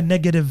don't have a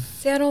negative.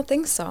 See, I don't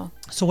think so.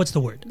 So what's the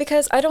word?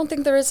 Because I don't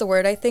think there is a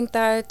word. I think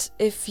that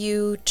if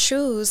you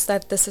choose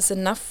that this is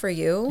enough for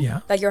you,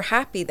 Yeah. that you're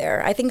happy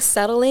there. I think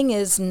settling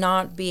is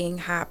not being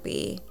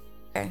happy.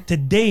 Okay.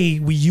 Today,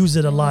 we use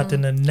it a lot Mm-hmm.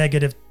 in a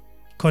negative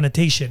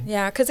connotation.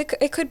 Yeah, because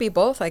it could be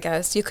both, I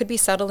guess. You could be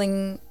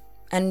settling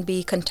and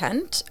be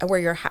content where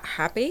you're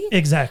happy.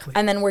 Exactly.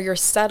 And then where you're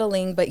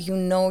settling, but you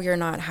know you're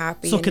not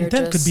happy. So and you're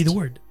content could be the just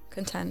word.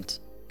 Content.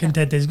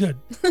 Content is good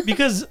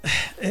because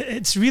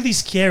it's really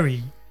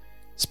scary,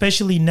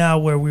 especially now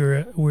where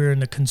we're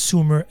in a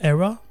consumer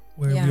era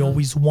where we Yeah.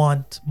 always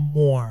want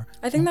more.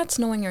 I think that's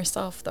knowing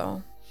yourself,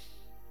 though.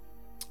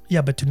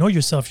 Yeah, but to know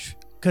yourself,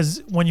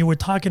 because when you were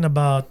talking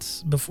about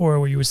before,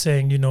 where you were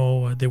saying,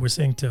 they were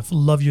saying to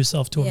love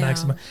yourself to a Yeah.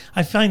 maximum.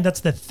 I find that's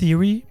the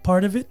theory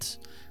part of it.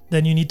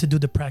 Then you need to do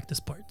the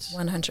practice parts.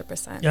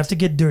 100%. You have to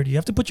get dirty. You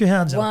have to put your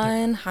hands out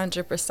there.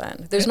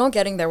 100%. There's no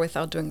getting there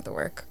without doing the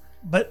work.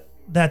 But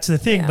that's the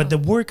thing. Yeah. But the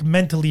work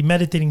mentally,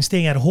 meditating,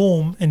 staying at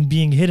home and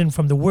being hidden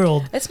from the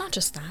world. It's not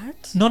just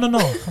that. No.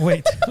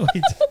 Wait.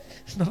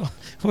 No.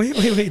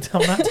 Wait.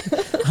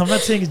 I'm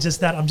not saying it's just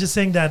that. I'm just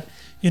saying that,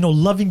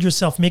 loving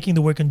yourself, making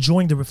the work,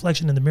 enjoying the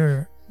reflection in the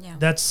mirror. Yeah.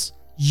 That's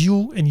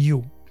you and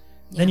you.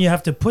 Then Yeah. you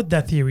have to put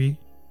that theory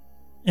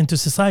into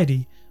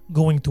society,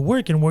 going to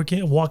work and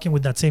walking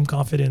with that same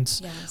confidence.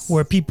 Yes.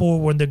 Where people,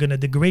 when they're going to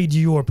degrade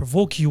you or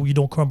provoke you, you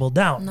don't crumble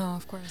down. No,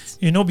 of course.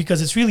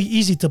 Because it's really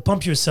easy to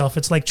pump yourself.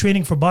 It's like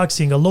training for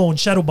boxing alone,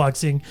 shadow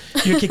boxing.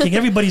 You're kicking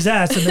everybody's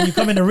ass, and then you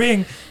come in the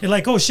ring. You're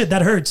like, oh shit,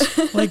 that hurts.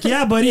 Like,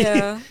 yeah, buddy,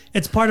 Yeah.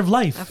 it's part of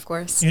life. Of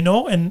course.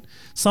 And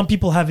some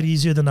people have it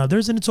easier than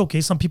others, and it's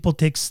okay. Some people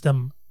takes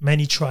them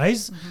many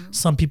tries, Mm-hmm.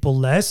 some people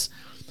less,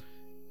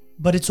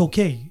 but it's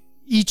okay.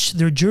 Each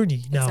their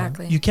journey. Now,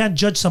 Exactly. you can't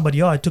judge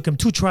somebody. Oh, it took him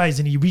 2 tries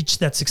and he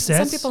reached that success.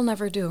 Some people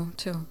never do,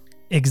 too.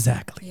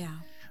 Exactly. Yeah.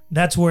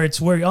 That's where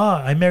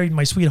I married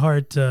my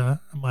sweetheart,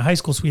 my high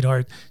school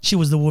sweetheart. She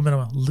was the woman.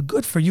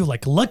 Good for you.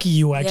 Like, lucky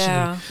you, actually.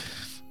 Yeah.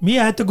 Me,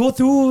 I had to go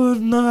through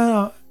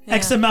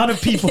X Yeah. amount of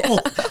people,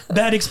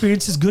 bad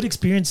experiences, good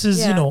experiences,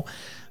 Yeah.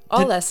 All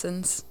Did-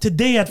 lessons.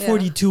 Today at Yeah.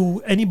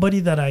 42, anybody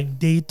that I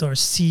date or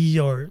see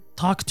or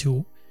talk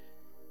to,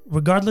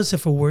 regardless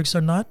if it works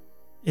or not,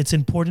 it's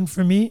important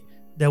for me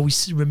that we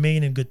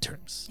remain in good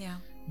terms. Yeah.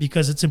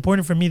 Because it's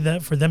important for me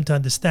that for them to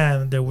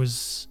understand there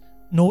was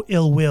no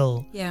ill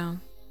will. Yeah.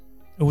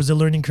 It was a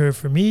learning curve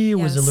for me. It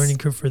was a Yes. learning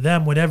curve for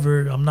them.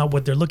 Whatever. I'm not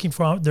what they're looking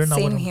for. They're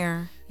not what Same I'm.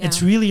 here. Yeah.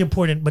 It's really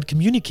important. But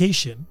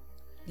communication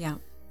Yeah.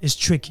 is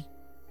tricky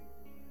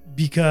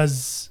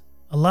because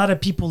a lot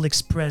of people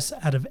express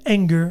out of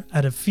anger,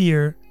 out of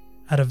fear,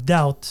 out of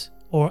doubt,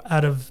 or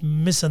out of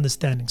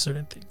misunderstanding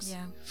certain things.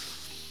 Yeah.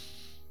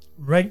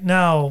 Right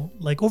now,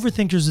 like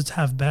overthinkers, it's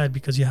half bad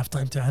because you have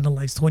time to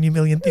analyze 20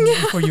 million things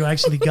before you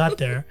actually got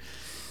there.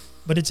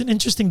 But it's an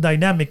interesting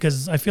dynamic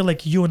because I feel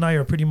like you and I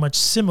are pretty much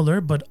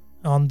similar, but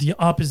on the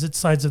opposite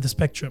sides of the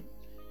spectrum.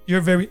 You're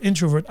very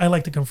introvert. I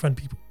like to confront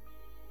people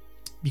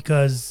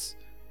because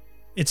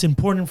it's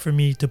important for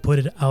me to put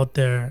it out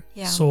there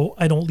Yeah. so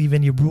I don't leave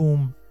any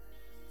room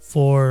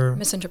for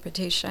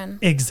Misinterpretation.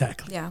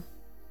 exactly. Yeah.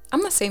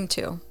 I'm the same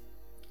too.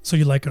 So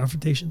you like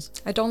confrontations.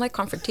 I don't like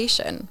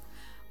confrontation.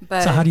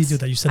 But So how do you do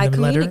that? You send I them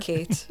a letter?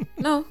 communicate.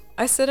 No,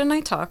 I sit and I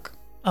talk.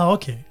 Oh,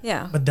 okay.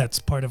 Yeah. But that's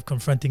part of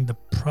confronting the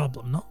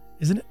problem, no?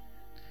 Isn't it?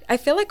 I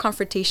feel like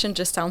confrontation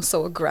just sounds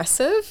so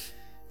aggressive.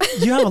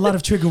 You have a lot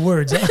of trigger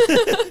words. Huh?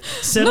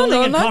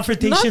 Settling and not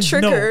confrontations,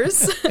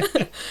 triggers.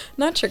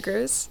 Not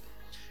triggers.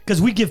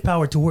 Because we give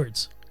power to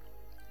words.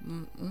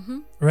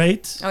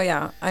 Right? Oh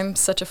yeah, I'm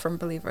such a firm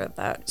believer of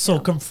that. So yeah.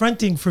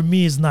 confronting for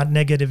me is not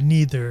negative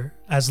neither,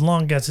 as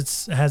long as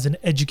it has an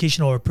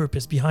educational or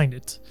purpose behind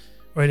it.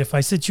 Right? If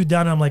I sit you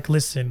down and I'm like,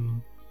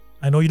 listen,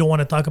 I know you don't want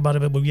to talk about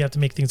it, but we have to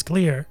make things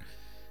clear.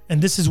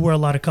 And this is where a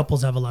lot of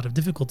couples have a lot of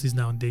difficulties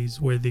nowadays,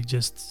 where they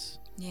just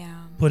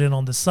Yeah. put it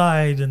on the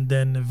side, and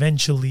then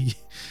eventually,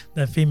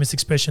 that famous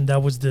expression,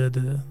 that was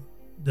the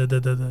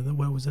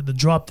what was it? The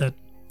drop that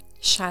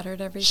Shattered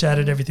everything.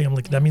 shattered everything. I'm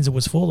like, that means it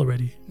was full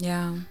already.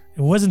 Yeah.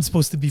 It wasn't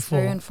supposed to be full.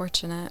 Very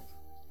unfortunate.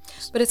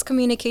 But it's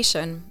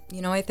communication.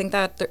 I think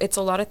that it's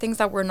a lot of things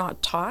that we're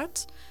not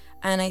taught.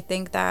 And I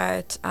think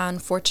that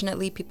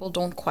unfortunately people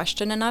don't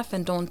question enough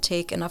and don't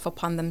take enough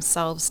upon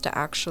themselves to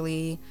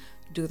actually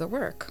do the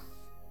work.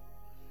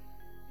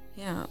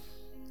 Yeah.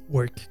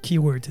 Work.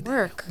 Keyword today.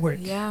 Work. Work.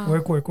 Yeah.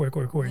 Work.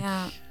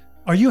 Yeah.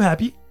 Are you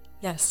happy?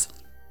 Yes.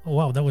 Oh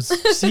wow, that was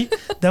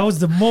that was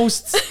the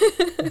most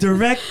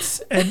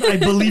direct, and I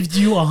believed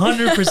you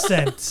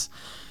 100%.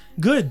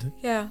 Good.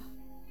 Yeah.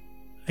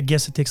 I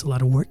guess it takes a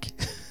lot of work.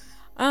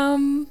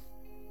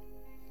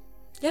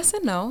 Yes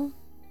and no.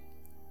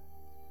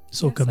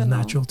 So it Yes comes and no.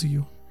 natural to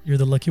you. You're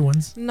the lucky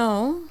ones.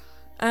 No.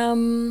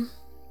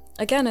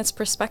 Again, it's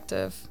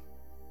perspective.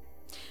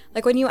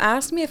 Like when you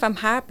ask me if I'm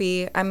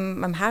happy,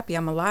 I'm happy,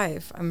 I'm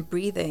alive, I'm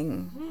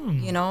breathing.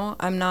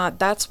 I'm not,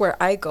 that's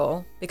where I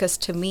go, because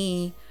to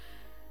me,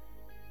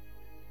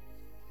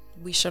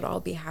 we should all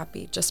be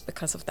happy just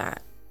because of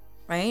that,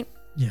 right?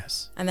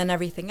 Yes. And then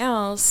everything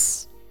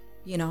else,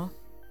 you know,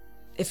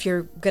 if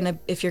you're gonna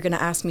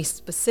ask me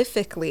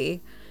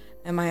specifically,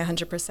 am I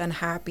 100%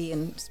 happy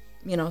in,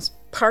 you know,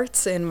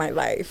 parts in my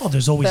life? Oh,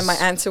 there's always then my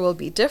answer will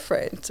be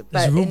different.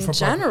 there's But room in for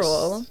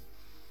general, progress.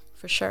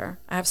 for sure,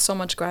 I have so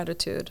much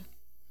gratitude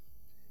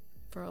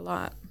for a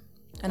lot,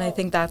 and I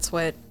think that's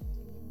what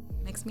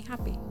makes me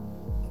happy.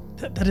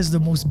 That is the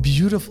most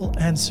beautiful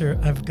answer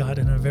I've got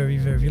in a very,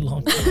 very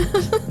long time.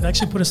 It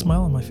actually put a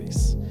smile on my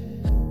face.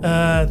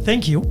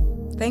 Thank you.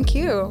 Thank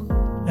you.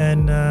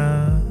 And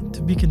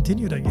to be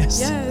continued, I guess.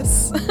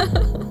 Yes.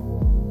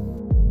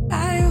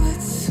 I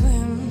would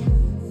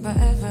swim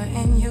forever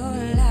in your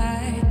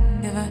light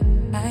if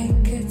I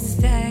could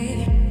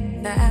stay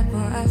the apple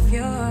of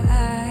your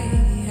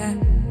eye.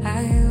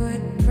 I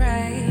would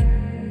pray,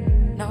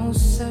 no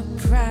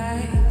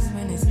surprise.